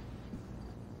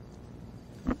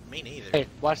 Me neither. Hey,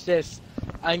 watch this.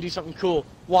 I can do something cool.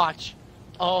 Watch.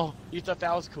 Oh, you thought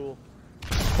that was cool.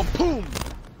 Boom!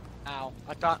 Ow!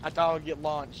 I thought I would get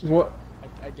launched. What?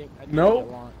 I didn't get Nope.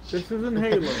 launched. This isn't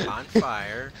Halo. On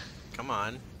fire. Come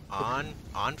on. On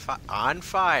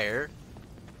fire.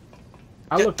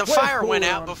 I look The way fire cooler went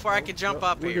out on- before I could jump Look-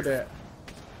 up look here. at that.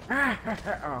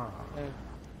 Aw.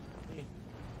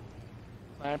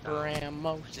 Sniper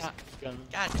ammo, shotgun.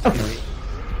 God damn it.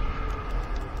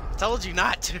 Told you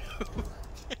not to.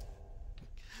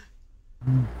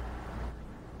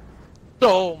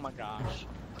 Oh my gosh.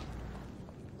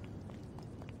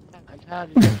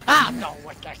 Ah, no,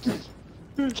 what that?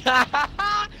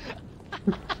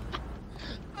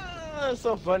 Oh,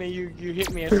 so funny. You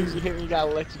hit me as soon as you hit me. You got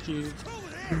electrocuted.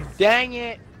 Dang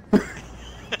it.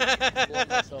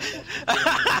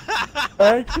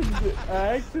 I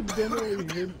accidentally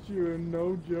hit you, and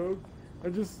no joke, I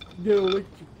just get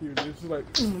electrocuted. It's like.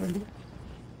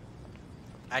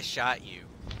 I shot you.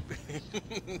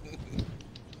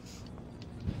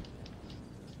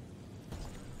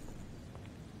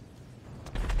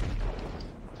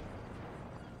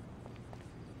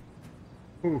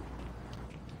 Ooh.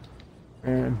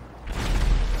 Man.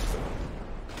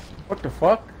 What the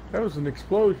fuck? That was an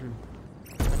explosion.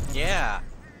 Yeah.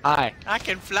 Hi. I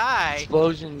can fly.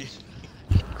 Explosions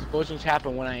Explosions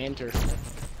happen when I enter.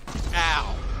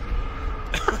 Ow.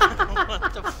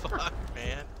 What the fuck,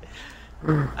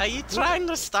 man? Are you trying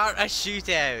to start a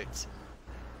shootout?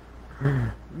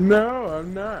 No,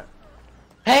 I'm not.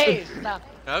 Hey, stop.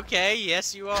 Okay,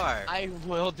 yes you are. I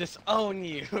will disown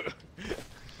you.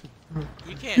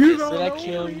 You can't You just... don't Did I know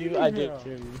kill me you? I did anyhow.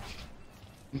 kill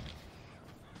you.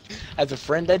 As a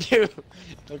friend, I do.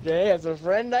 Okay, as a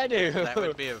friend, I do. That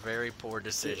would be a very poor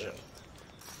decision.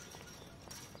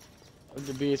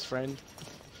 To be his friend.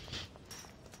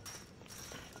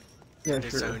 Yeah,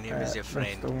 Disown him as your That's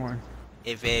friend. the one.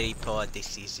 A very poor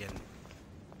decision.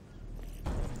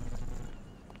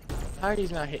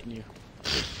 Hardy's not hitting you.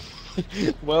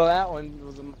 Well, that one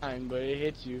was mine, but it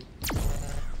hit you.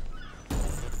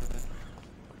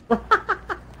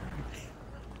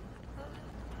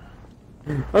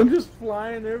 I'm just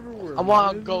flying everywhere. I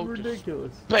wanna man. This go is to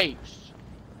ridiculous. Space.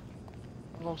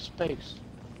 I want space.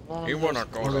 You wanna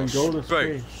go Well, then to go to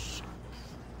space? space.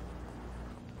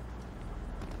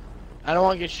 I don't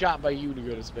want to get shot by you to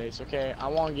go to space, okay? I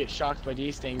want to get shocked by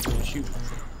these things and shoot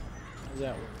myself. How's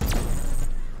that work?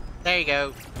 There you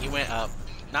go. You went up.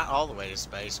 Not all the way to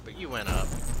space, but you went up.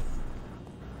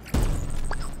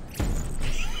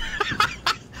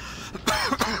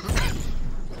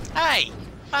 Hey!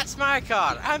 That's my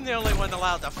card. I'm the only one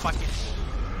allowed to fucking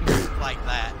like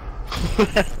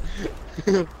that.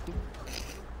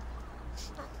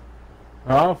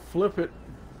 I'll flip it.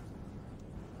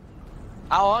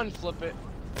 I'll unflip it.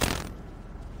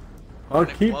 I'll When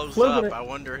it keep blows flipping up, it. I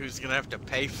wonder who's gonna have to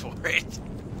pay for it.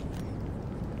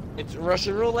 It's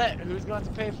Russian roulette. Who's going to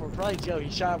have to pay for it? Probably Joe. He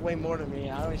shot way more than me.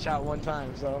 I only shot one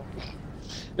time, so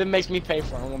that makes me pay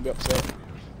for it. I'm gonna be upset.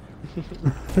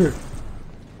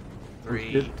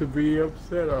 3, Get to be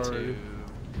upset already. 2,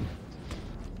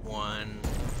 1.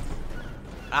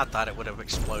 I thought it would have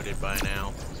exploded by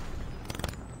now.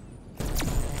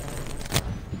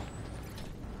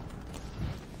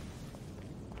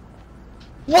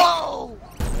 Whoa!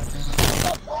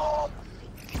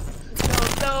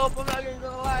 Nope, I'm not gonna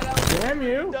go lie down. Damn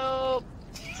you! Nope.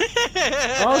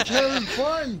 I was having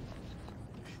fun.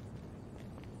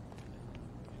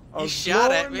 I You was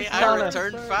shot at blowing me. the I fire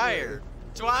returned sideways. fire.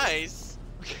 Twice.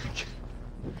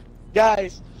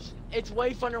 Guys, it's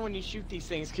way funner when you shoot these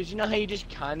things, because you know how you just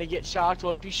kind of get shocked?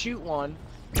 Well, if you shoot one,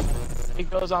 it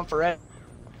goes on forever,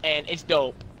 and it's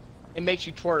dope. It makes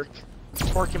you twerk.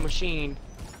 Twerking machine.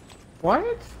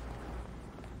 What?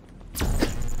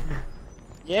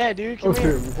 Yeah, dude, come Okay,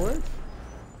 here. what?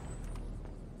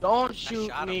 Don't I shoot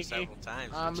shot him me. several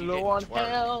times. I'm but you low didn't on twerk.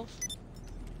 health.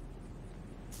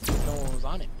 No one was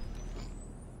on it.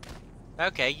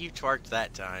 Okay, you twerked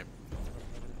that time.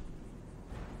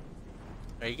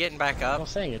 Are you getting back I'm up?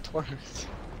 saying it twerked.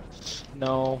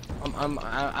 No,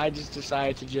 I just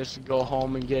decided to just go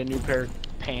home and get a new pair of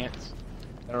pants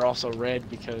that are also red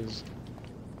because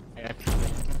I actually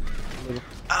little.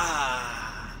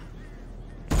 Ah.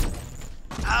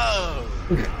 Oh.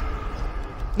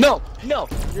 No, no,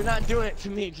 you're not doing it to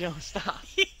me, Joe. Stop.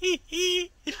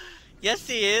 Yes,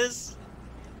 he is.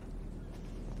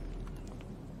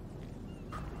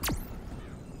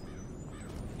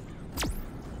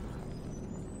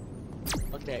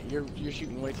 Okay, you're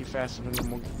shooting way too fast for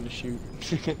normal to shoot.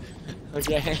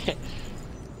 Okay.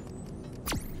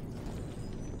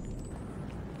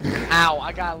 Ow!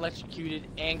 I got electrocuted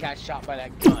and got shot by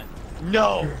that gun.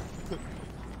 No.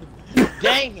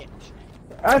 Dang it!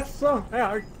 I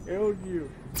somehow killed you.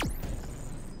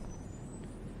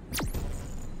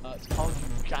 It's called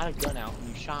you got a gun out and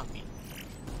you shot me.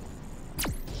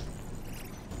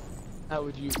 How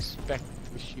would you expect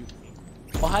to shoot me?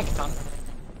 Well, hi, Katana.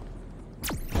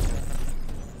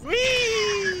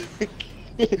 Whee!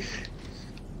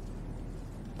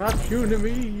 Not shooting at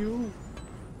me, you.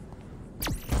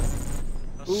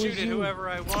 I'll Who shoot is at you? whoever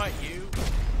I want, you.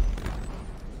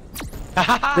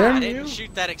 Ah, Damn I you. didn't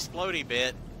shoot that explodey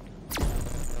bit.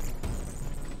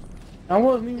 I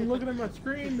wasn't even looking at my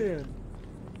screen then.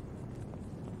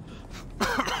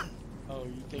 Oh,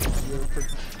 you think you're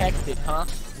protected, huh?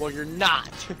 Well, you're not.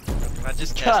 I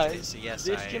just tested it, Because so yes,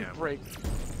 this I can am. break.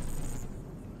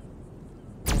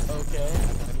 Okay,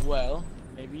 well,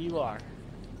 maybe you are.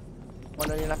 Oh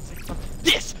no, you're not 6 months.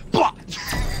 This bot!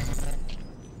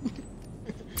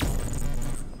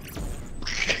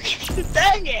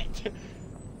 Dang it!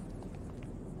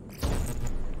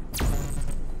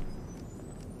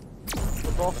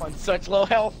 We're both on such low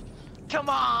health. Come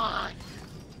on!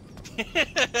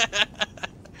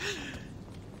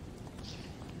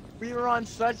 We were on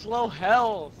such low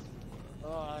health.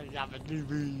 Oh, yabba doo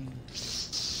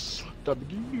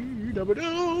dabba-dee,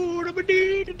 dabba-doo,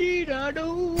 dabba-dee, da-dee,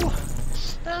 da-doo.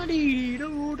 Da-dee,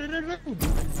 doo, da-da-doo,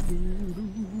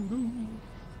 doo-doo-doo-doo.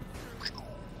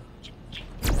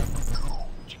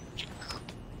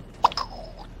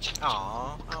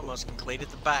 Aw, I almost completed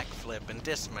the backflip and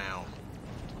dismount.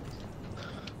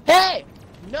 Hey!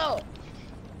 No!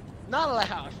 Not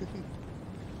allowed.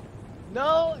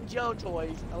 No Joe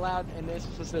toys allowed in this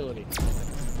facility.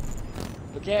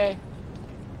 Okay?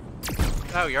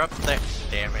 Oh, you're up there.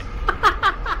 Damn it.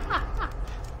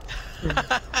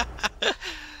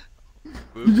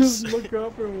 You just Oops. look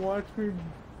up and watch me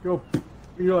go.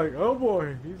 You're like, oh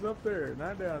boy, he's up there,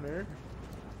 not down there.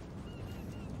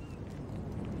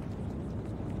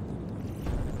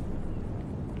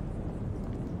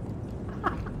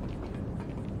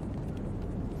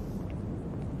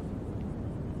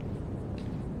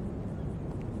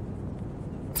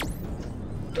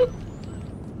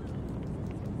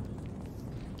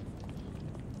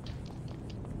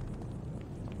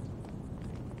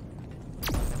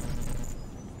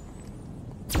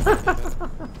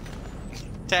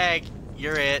 Tag,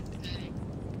 you're it.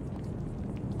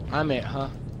 I'm it, huh?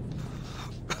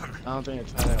 I don't think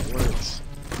that's how that works.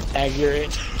 Tag, you're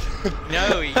it.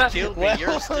 No, you killed me.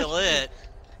 You're still it.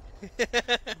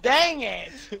 Dang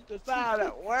it! That's not how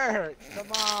that works.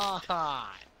 Come on.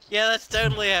 Yeah, that's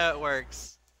totally how it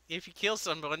works. If you kill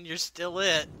someone, you're still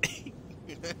it.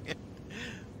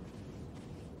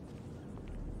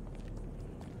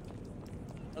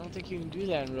 I don't think you can do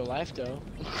that in real life, though.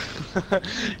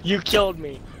 You killed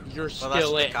me. You're Well, still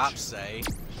that's what it. the cops say.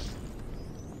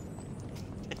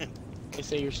 They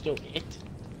say you're still it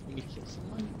when you kill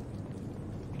someone.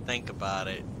 Think about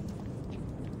it.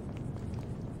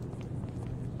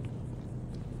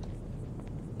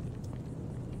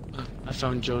 I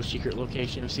found Joe's secret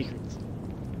location of secrets.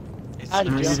 It's Howdy,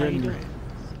 No, you Joe. How you didn't. doing?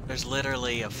 There's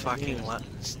literally a fucking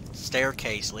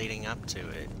staircase leading up to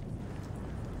it.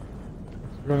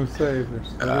 I was gonna say,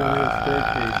 there's literally a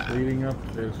staircase leading up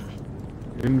to this.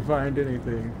 Didn't find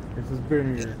anything. This is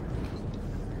bigger.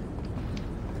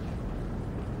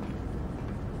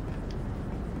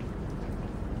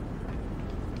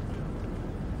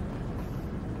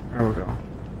 There we go.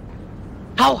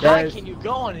 How high Guys. can you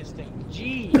go on this thing?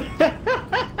 Gee.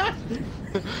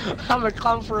 I'm gonna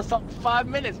climb for 5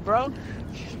 minutes, bro.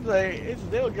 Like, it's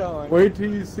still going. Wait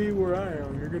till you see where I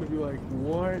am. You're gonna be like,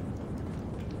 what?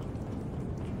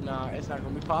 Nah, it's not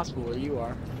gonna be possible where you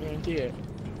are. I guarantee it.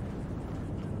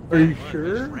 Are you Look,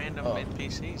 there's sure? random Oh.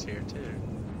 NPCs here too.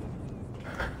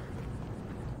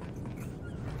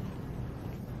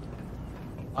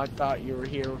 I thought you were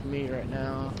here with me right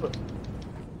now.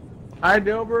 Hi,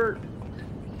 Dilbert.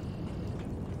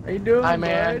 How you doing, Hi,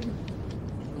 man. bud?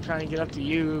 I'm trying to get up to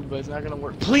you, but it's not gonna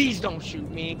work. Please don't shoot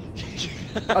me.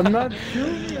 I'm not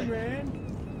shooting you, man.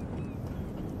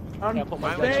 I'm Yeah, put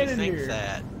my Why would you standing think here.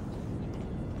 that?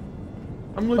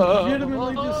 I'm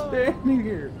legitimately just standing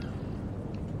here.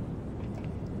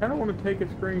 I don't want to take a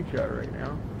screenshot right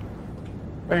now.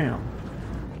 Bam.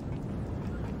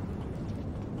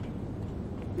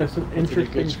 That's an Was it a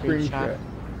interesting good screenshot.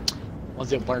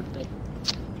 Was it worth it?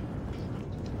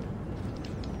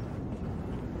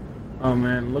 Oh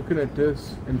man, looking at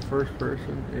this in first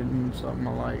person isn't something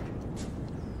I like.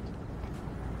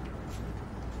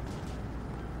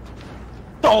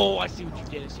 Oh, I see what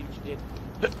you did. I see what you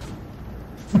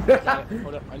did.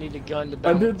 Hold up, I need a gun to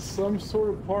I bounce. did some sort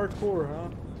of parkour, huh?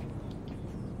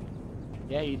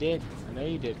 Yeah, you did. I know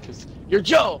you did, because you're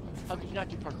Joe! How could you not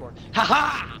do parkour? Ha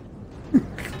ha!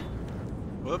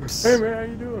 Whoops. Hey man, how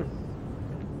you doing?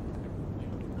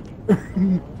 Oh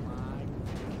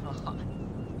my god.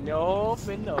 Nope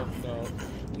and nope, nope.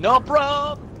 No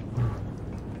prob!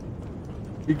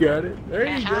 You got it? There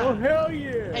you go, hell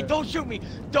yeah! Hey, don't shoot me!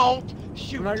 Don't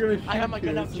shoot! I'm not gonna shoot I have my you.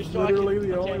 gun up This just is so I can... literally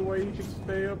the okay. only way you can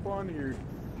stay up on here.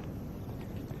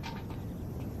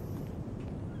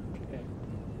 Okay.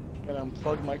 Gotta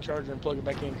unplug my charger and plug it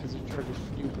back in because the charger's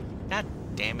stupid. God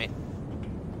damn it.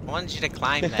 I wanted you to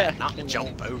climb that, not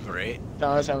jump over it.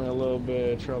 No, I was having a little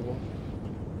bit of trouble.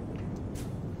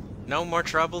 No more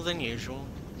trouble than usual.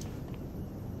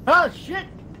 Oh shit!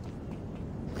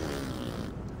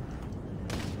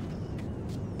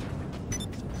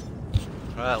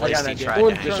 Well, at I least got he an tried idea.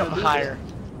 to There's hang. something higher.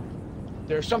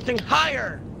 There's something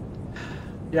higher!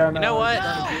 Yeah, no, You know what?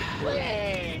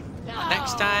 Please! No!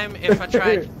 Next time, if I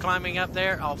try climbing up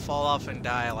there, I'll fall off and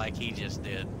die like he just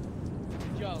did.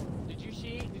 Joe, did you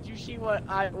see what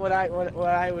I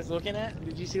was looking at?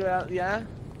 Did you see what yeah?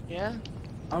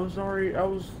 I was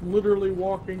literally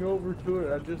walking over to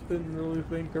it. I just didn't really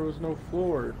think there was no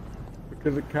floor.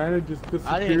 Because it kind of just disappeared.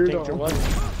 I didn't think there on- was.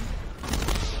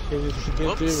 It was a bit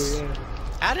Whoops. too, yeah.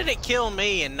 How did it kill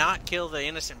me and not kill the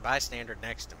innocent bystander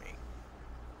next to me?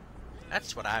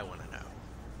 That's what I want to know.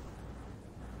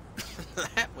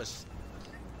 that was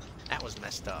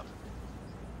messed up.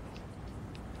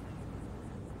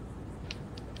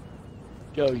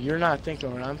 Joe, you're not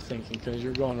thinking what I'm thinking because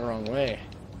you're going the wrong way.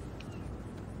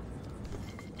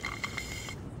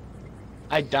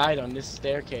 I died on this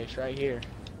staircase right here.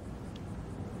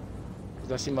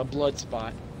 Because I see my blood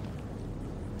spot.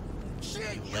 You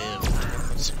live,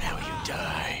 so now you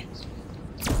die.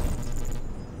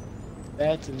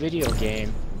 That's a video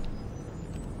game.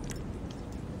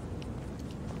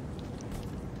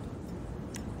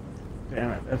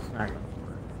 Damn it, that's not gonna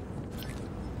work.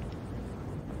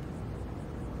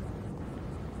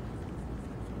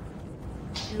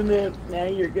 You live, now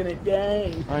you're gonna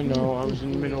die. I know, I was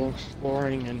in the middle of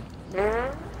exploring and...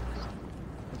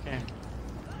 Okay.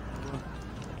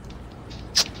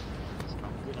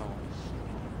 Get off.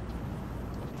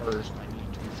 First, I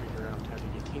need to figure out how to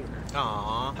get here.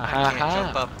 Aw, Ha I ha can't ha.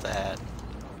 jump up that.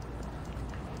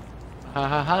 Ha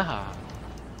ha ha ha.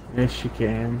 Yes, you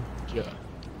can.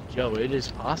 Joe, it is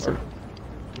possible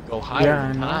to go higher Yeah, I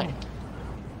than know. high.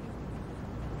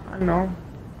 I know.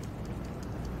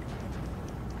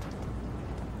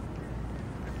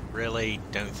 Really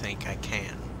don't think I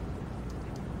can.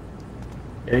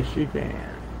 Yes, you can.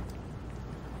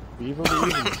 We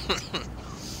believe in you.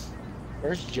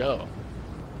 Where's Joe?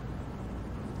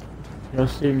 You'll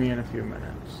see me in a few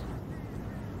minutes.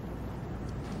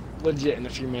 Legit in a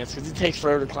few minutes, because it takes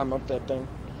forever to climb up that thing.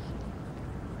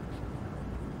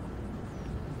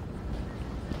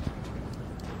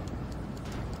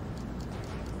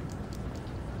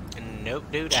 Nope,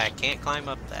 dude, I can't climb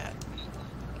up that.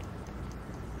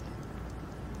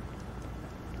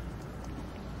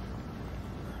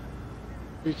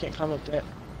 You can't climb up that.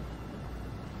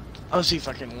 I'll see if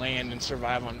I can land and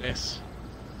survive on this.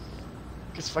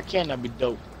 Because if I can, that'd be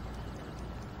dope.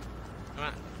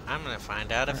 I'm gonna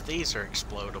find out if these are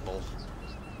explodable.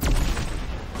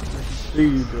 See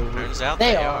you, Dilbert. Turns out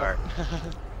They they are. are.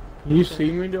 You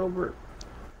see me, Dilbert?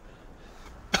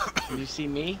 Did you see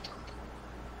me?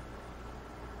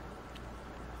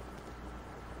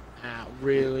 Ah,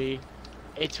 really?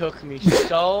 It took me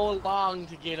so long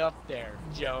to get up there,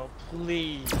 Joe.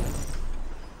 Please.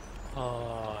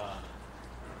 Oh.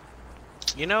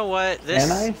 You know what?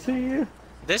 Can I see you?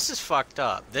 This is fucked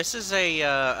up. This is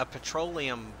a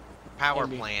petroleum power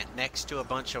Maybe. plant next to a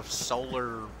bunch of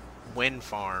solar wind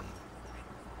farm.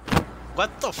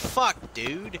 What the fuck,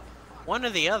 dude? One or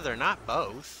the other, not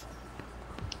both.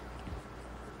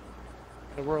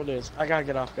 The world is. I gotta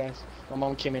get off, guys. My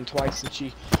mom came in twice, and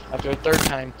she, after the third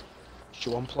time,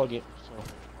 she'll unplug it.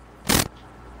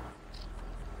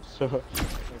 So I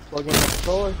plug in the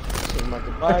controller, say my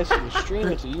goodbyes, and stream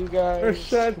it to you I guys.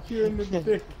 shot you in the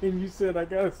dick and you said I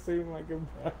gotta say my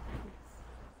goodbye.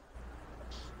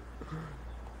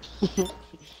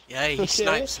 Yeah, he Okay.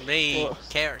 snipes me, Well-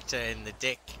 character, in the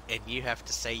dick, and you have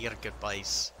to say your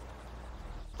goodbyes.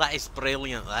 That is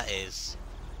brilliant, that is.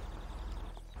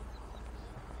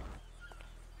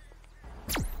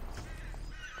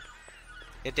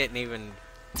 It didn't even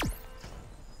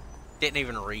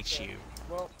reach you.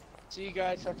 Well, see you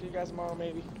guys. Talk to you guys tomorrow,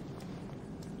 maybe.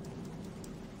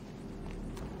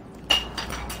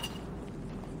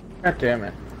 God damn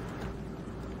it.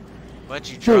 What'd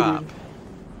you drop?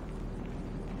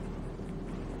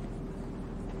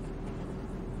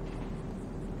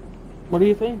 What do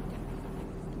you think?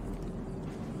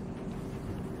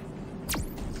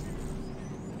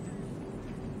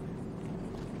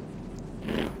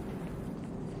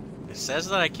 It says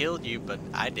that I killed you, but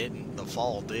I didn't. The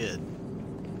fall did.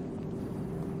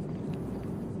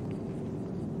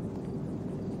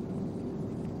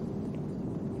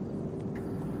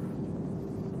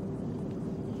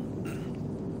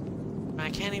 I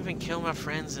can't even kill my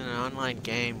friends in an online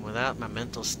game without my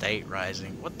mental state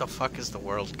rising. What the fuck has the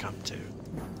world come to?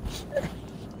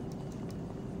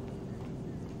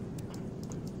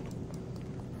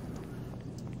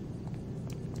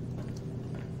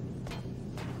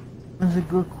 That's a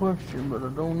good question, but I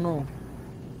don't know.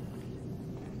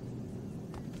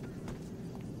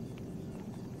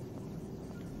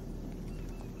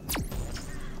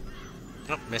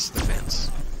 Oh, missed the fence.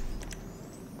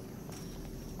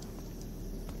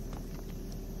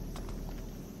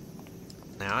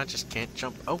 Now I just can't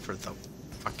jump over the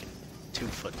fucking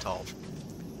 2-foot tall.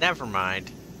 Never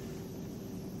mind.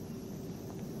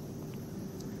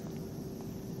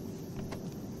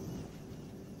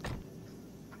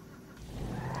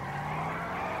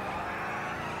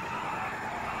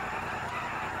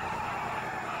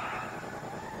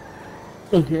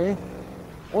 Okay.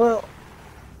 Well,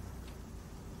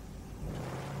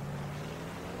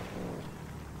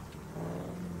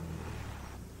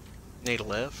 Need a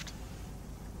lift?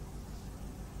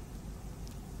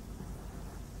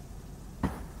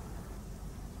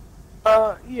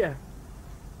 yeah.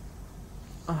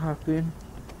 I'll hop in.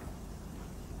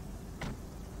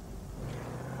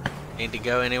 Need to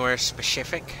go anywhere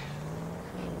specific?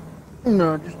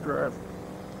 No, just drive.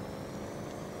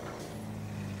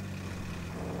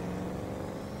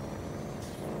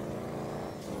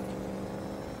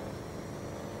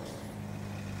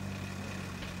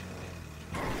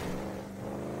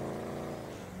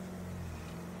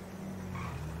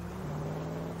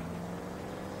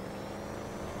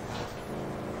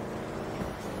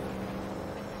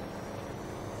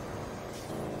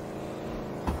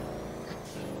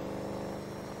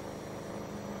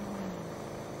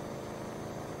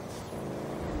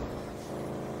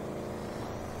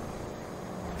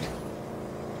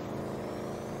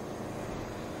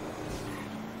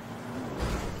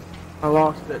 I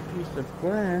lost that piece of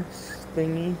glass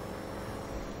thingy.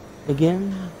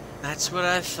 Again? That's what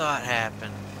I thought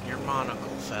happened. Your monocle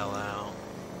fell out.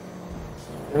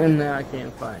 And now I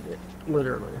can't find it.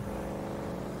 Literally.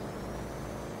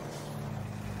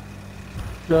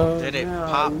 So Did it now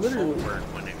pop literally, forward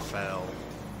when it fell?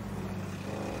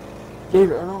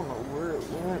 Dude, I don't know where it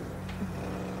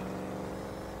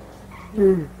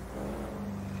went.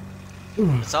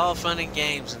 It's all fun and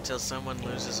games until someone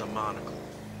loses a monocle.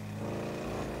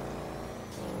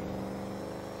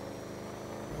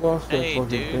 Lost that Hey fucking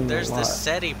dude, thing there's a the lot.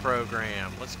 SETI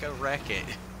program. Let's go wreck it.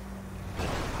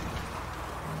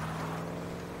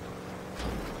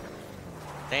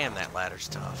 Damn, that ladder's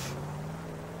tough.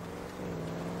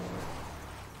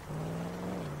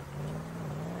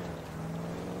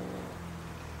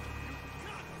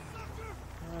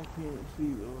 can't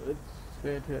see though. It's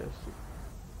fantastic.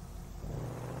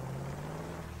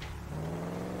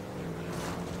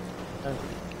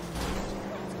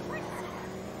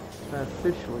 I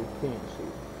officially can't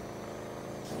see.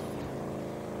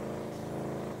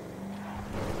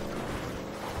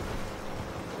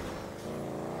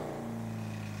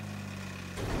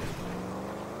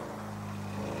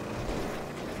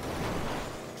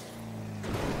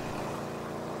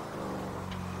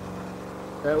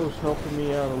 That was helping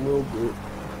me out a little bit.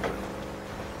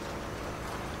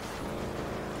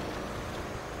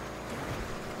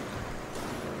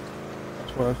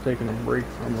 That's why I was taking a break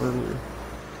from earlier.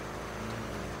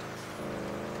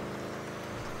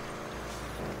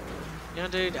 You know,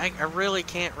 dude, I really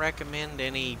can't recommend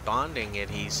any bonding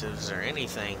adhesives or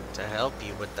anything to help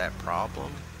you with that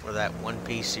problem, where that one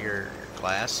piece of your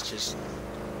glasses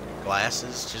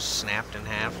just snapped in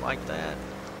half like that.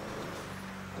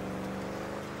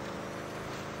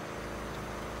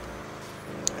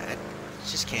 I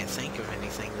just can't think of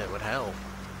anything that would help.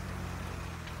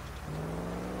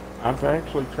 I've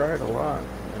actually tried a lot,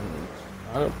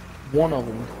 and one of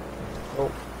them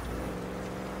helped.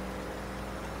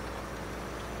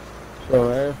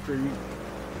 So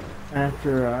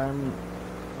after I'm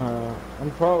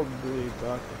probably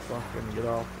about to fucking get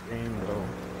off the game though.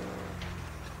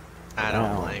 I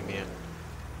don't blame you.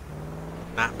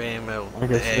 Not being able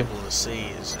to see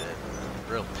is a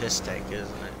real piss take,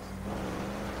 isn't it?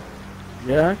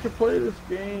 Yeah, I could play this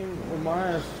game with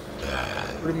my eyes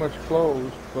pretty much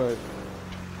closed, but it's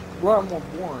a lot more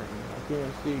boring. I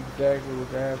can't see exactly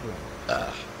what's happening.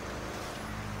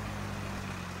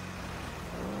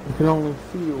 I can only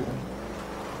feel.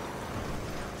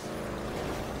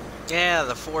 Yeah,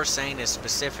 the force ain't as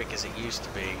specific as it used to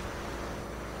be.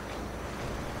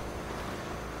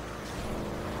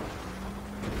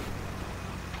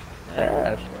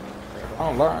 Yes,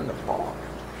 I'll learn the force.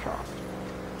 Sure.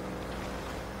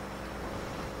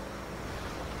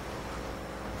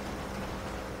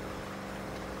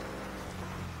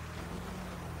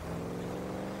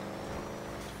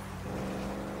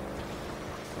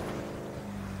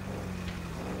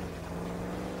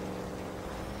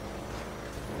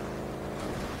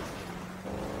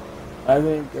 I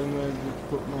think I'm gonna just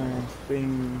put my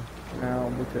thing now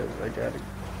because I gotta.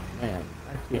 Man,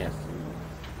 I can't see.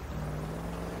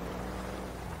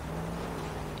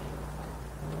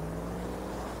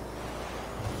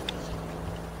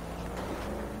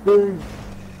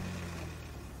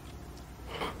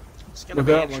 It's gonna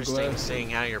be interesting seeing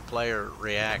how your player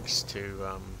reacts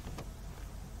to,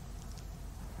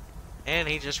 and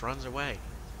he just runs away.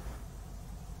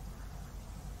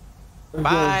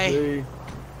 Bye!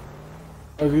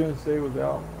 I was gonna say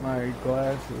without my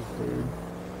glasses, dude.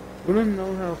 Wouldn't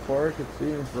know how far I could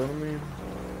see in front of me.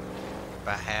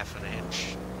 About half an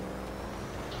inch.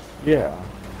 Yeah.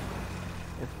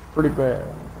 It's pretty bad.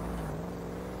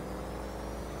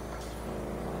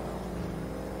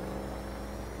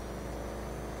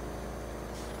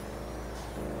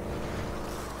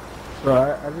 So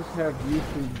I just have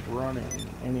YouTube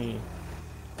running.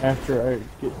 After I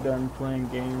get done playing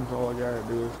games, all I gotta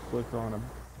do is click on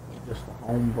just the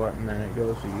home button and it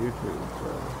goes to YouTube.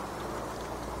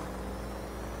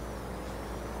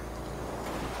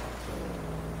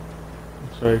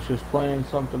 So it's just playing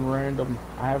something random.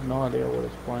 I have no idea what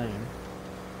it's playing.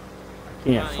 I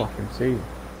can't fucking see.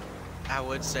 I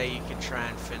would say you could try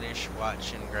and finish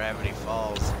watching Gravity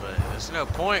Falls, but there's no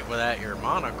point without your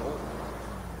monocle.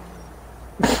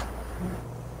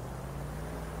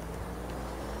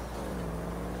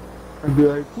 I'd be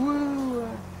like, whoa,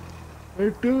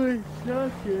 I'm doing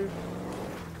something.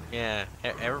 Yeah,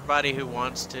 everybody who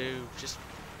wants to, just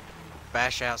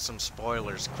bash out some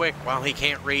spoilers quick while he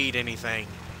can't read anything.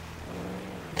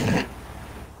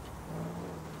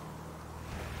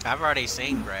 I've already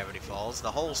seen Gravity Falls, the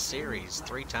whole series,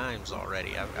 3 times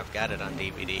already. I've got it on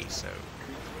DVD, so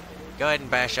go ahead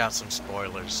and bash out some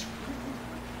spoilers.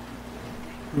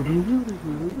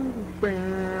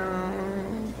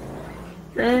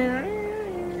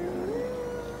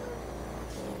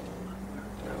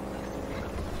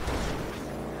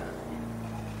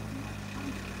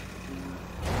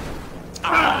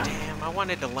 Oh, damn, I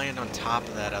wanted to land on top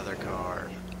of that other car.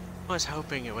 I was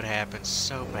hoping it would happen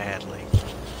so badly.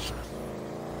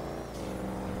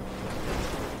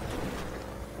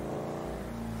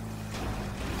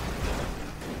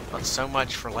 Well, so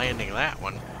much for landing that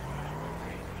one.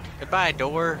 Goodbye,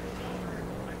 door.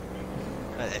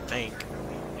 I think.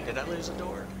 Did I lose a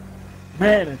door?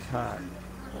 Man, it's hot.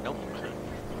 Nope.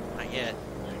 Not yet.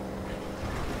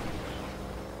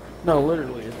 No,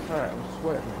 literally, it's hot. I'm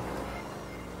sweating.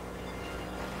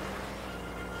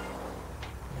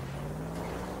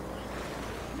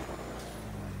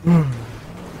 Are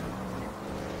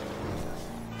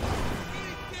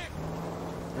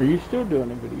you still doing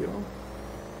a video?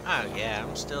 Oh yeah,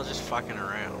 I'm still just fucking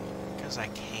around. Because I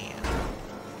can.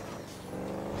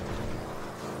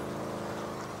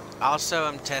 Also,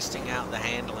 I'm testing out the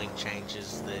handling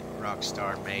changes that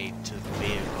Rockstar made to the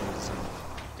vehicles and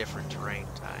different terrain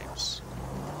types.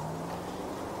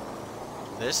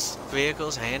 This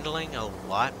vehicle's handling a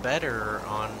lot better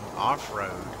on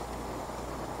off-road.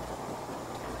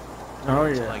 Oh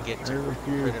Until yeah. I get to There's a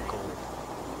few. critical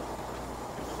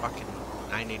fucking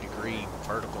 90-degree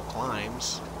vertical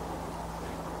climbs.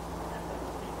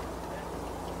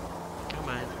 Come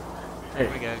on. Hey,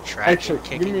 Here we go. Traction actually,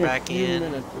 give kicking me a back few in.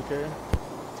 minutes, okay?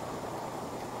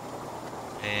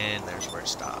 And there's where it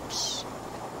stops.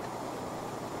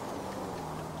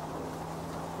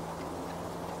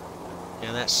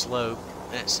 Now that slope,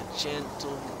 that's a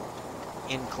gentle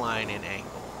incline in angle.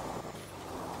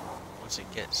 Once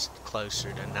it gets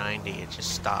closer to 90, it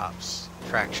just stops.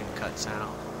 Traction cuts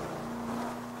out.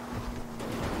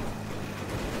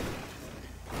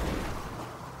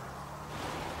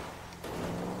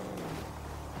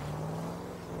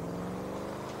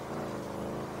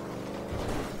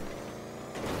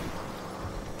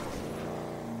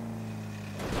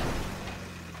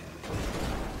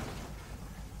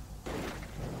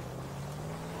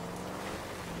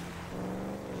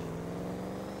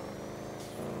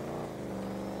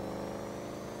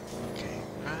 Okay,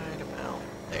 right about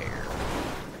there.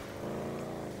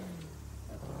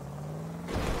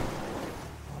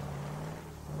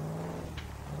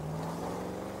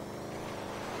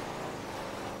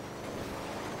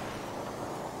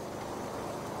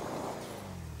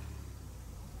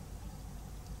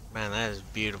 Man, that is a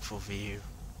beautiful view.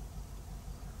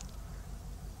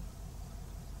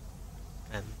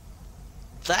 And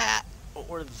that,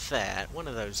 or that, one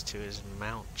of those two is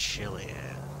Mount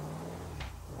Chiliad.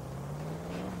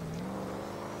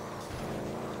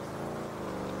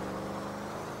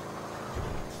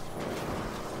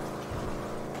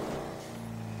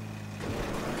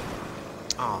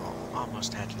 Oh,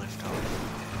 almost had lift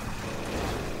off.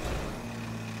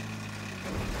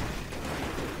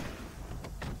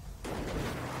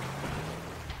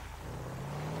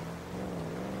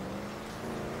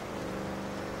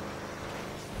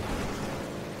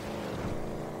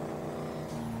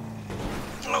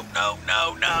 Oh, no,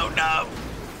 no, no, no!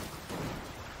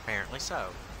 Apparently so.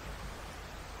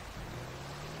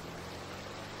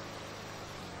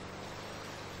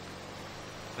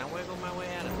 Can I wiggle my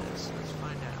way out of this? Let's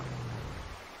find out.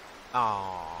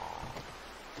 Oh.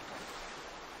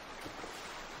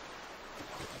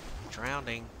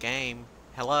 Drowning. Game.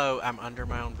 Hello, I'm under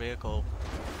my own vehicle.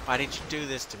 Why did you do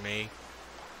this to me?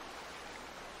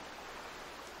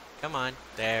 Come on.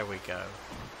 There we go.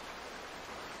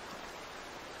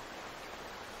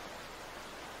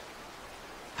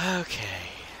 Okay.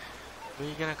 Who are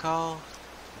you gonna call?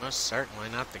 Most certainly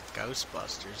not the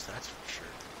Ghostbusters, that's for sure.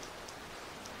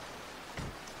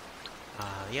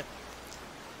 Yep.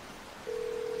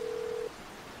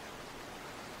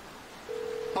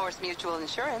 Morse Mutual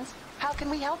Insurance. How can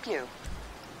we help you?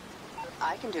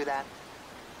 I can do that.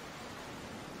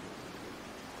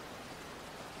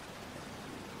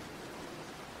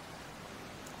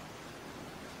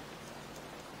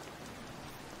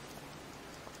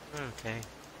 Okay.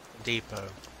 Depot.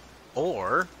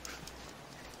 Or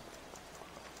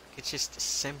it's just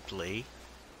simply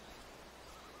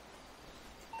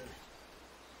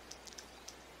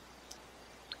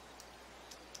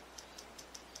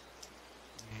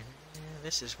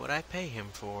this is what I pay him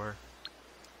for.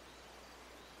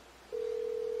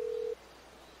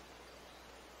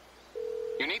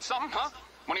 You need something, huh?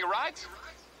 One of your rides?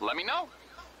 Let me know.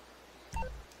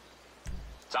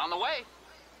 It's on the way.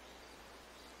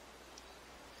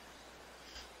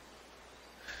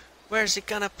 Where's he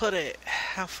gonna put it?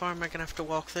 How far am I gonna have to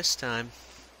walk this time?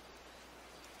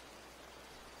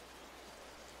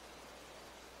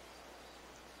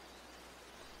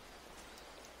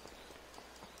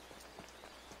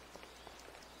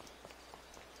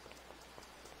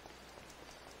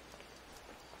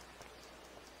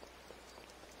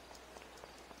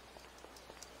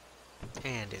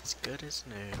 And it's good as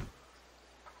new.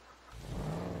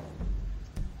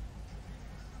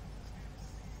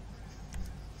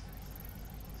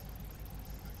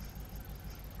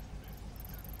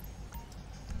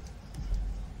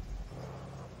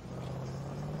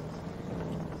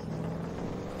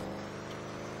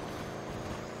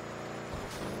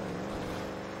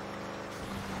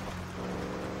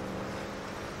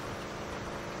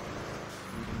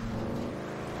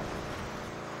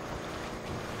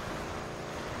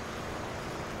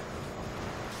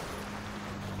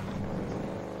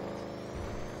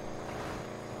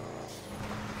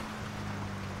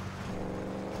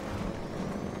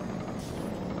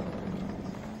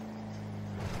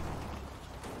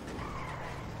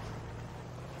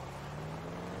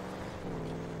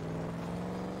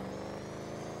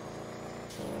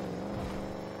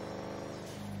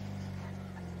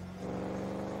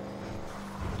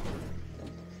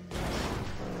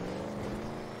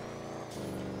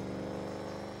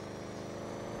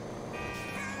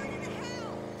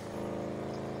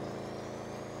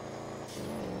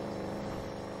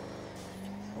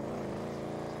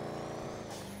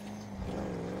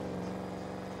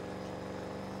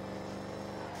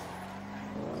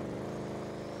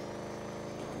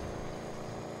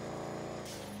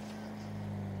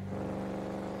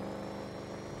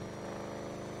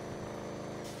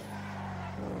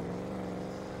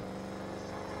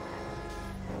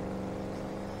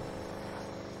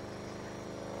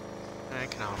 I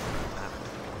can off-road that.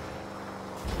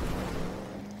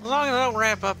 As long as I don't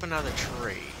ramp up another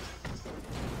tree.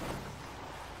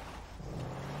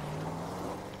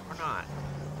 Or not.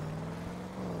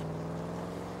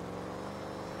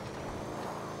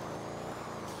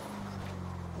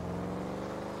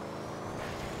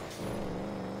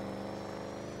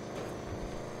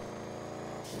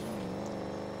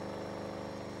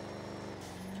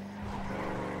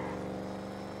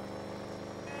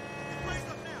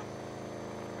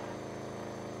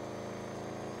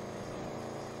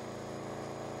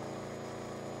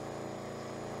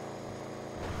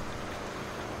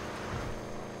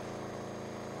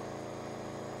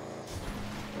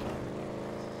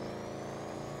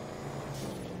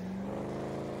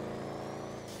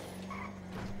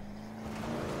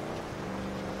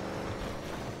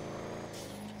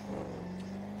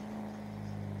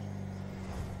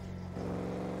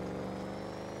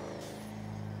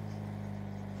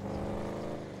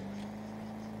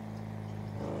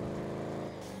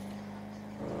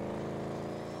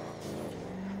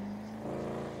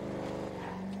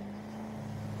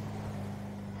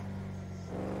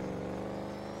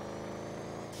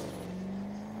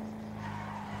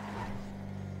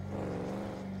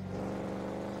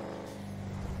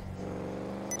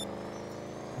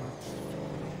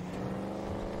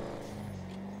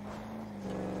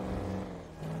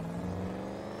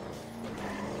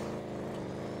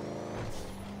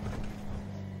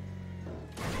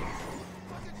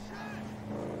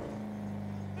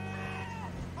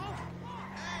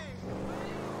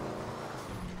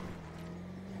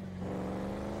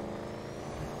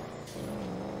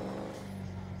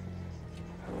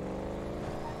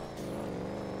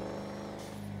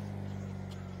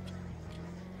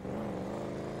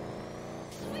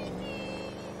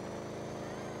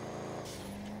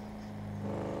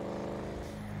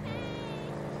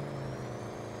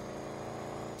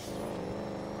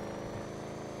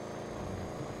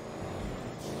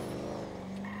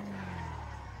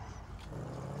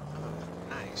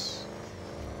 Nice.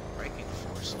 Braking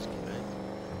force is good.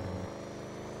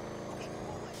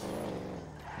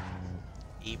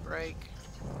 E-brake.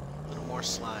 A little more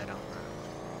slide on road.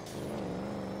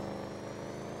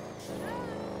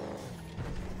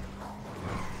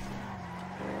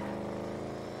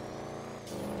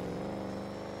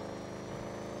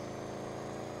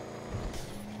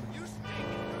 You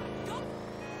stinking! Go!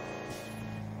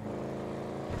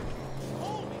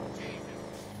 Holy Jesus!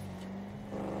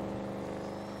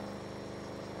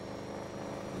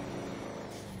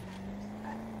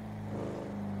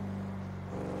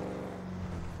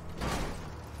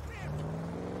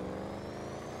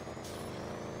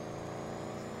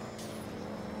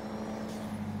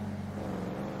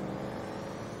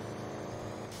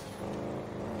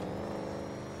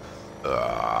 The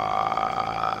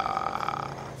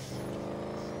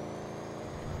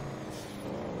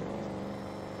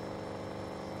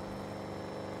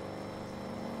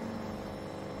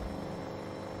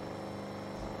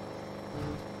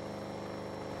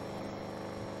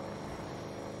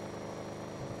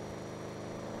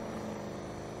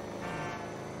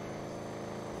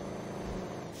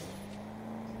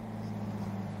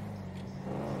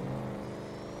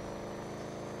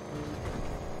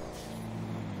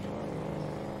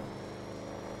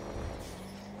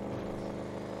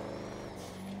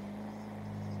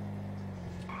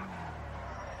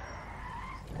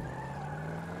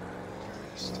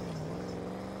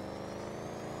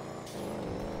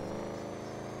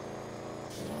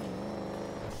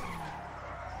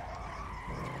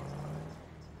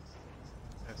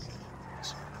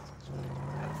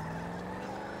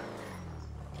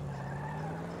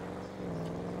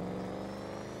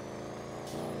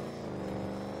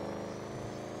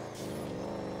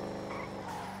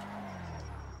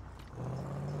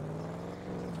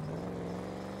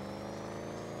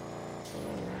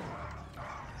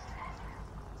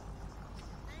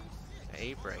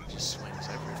A-brake just swings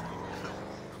everything.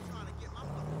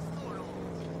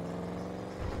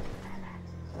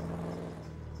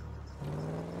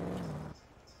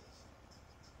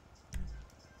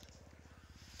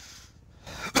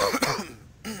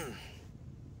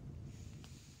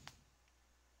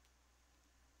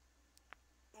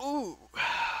 Ooh,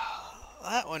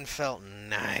 that one felt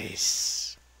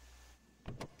nice.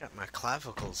 Got my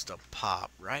clavicles to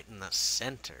pop right in the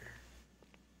center.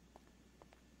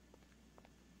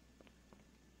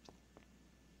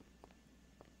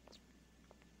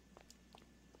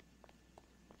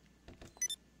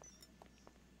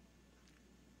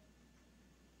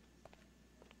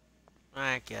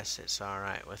 I guess it's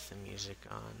alright with the music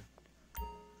on.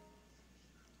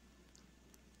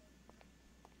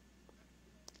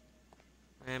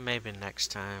 And maybe next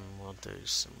time we'll do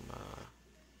some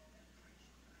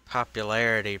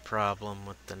popularity problem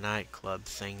with the nightclub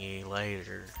thingy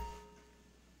later.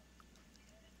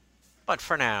 But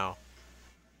for now,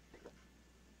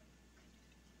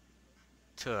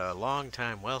 to a long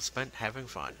time well spent having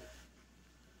fun.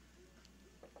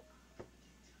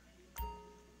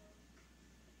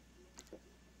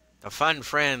 The fun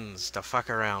friends to fuck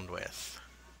around with.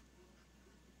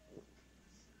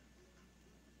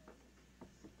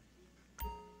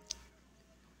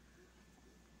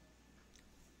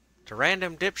 To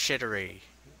random dipshittery.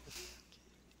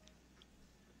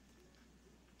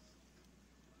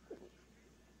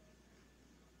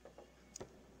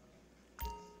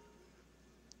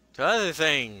 To other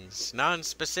things,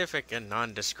 non-specific and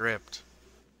nondescript.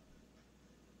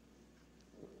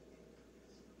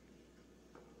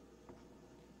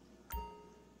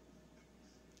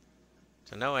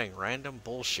 To knowing random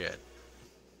bullshit.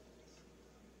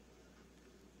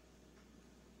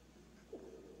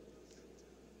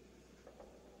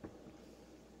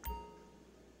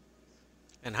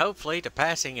 And hopefully to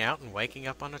passing out and waking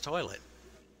up on a toilet.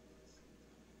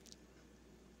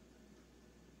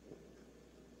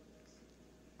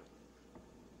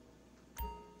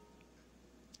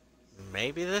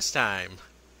 Maybe this time.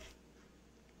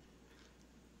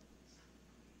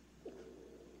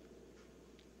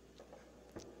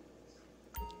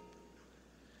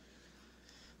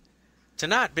 To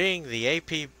not being the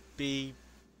APB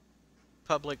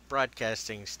public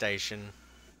broadcasting station.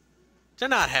 To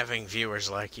not having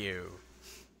viewers like you.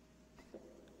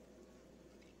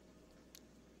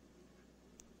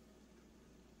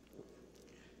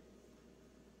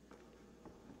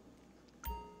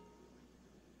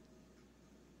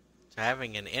 To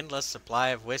having an endless supply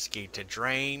of whiskey to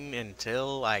drain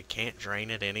until I can't drain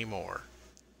it anymore.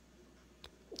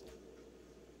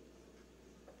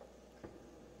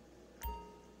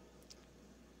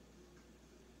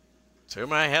 To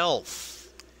my health.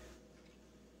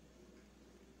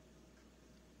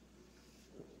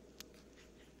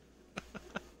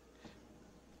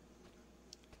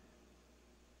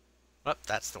 Well,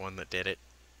 that's the one that did it.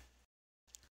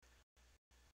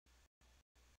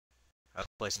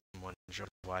 Hopefully someone enjoyed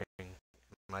watching.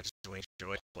 I just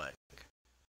enjoyed playing.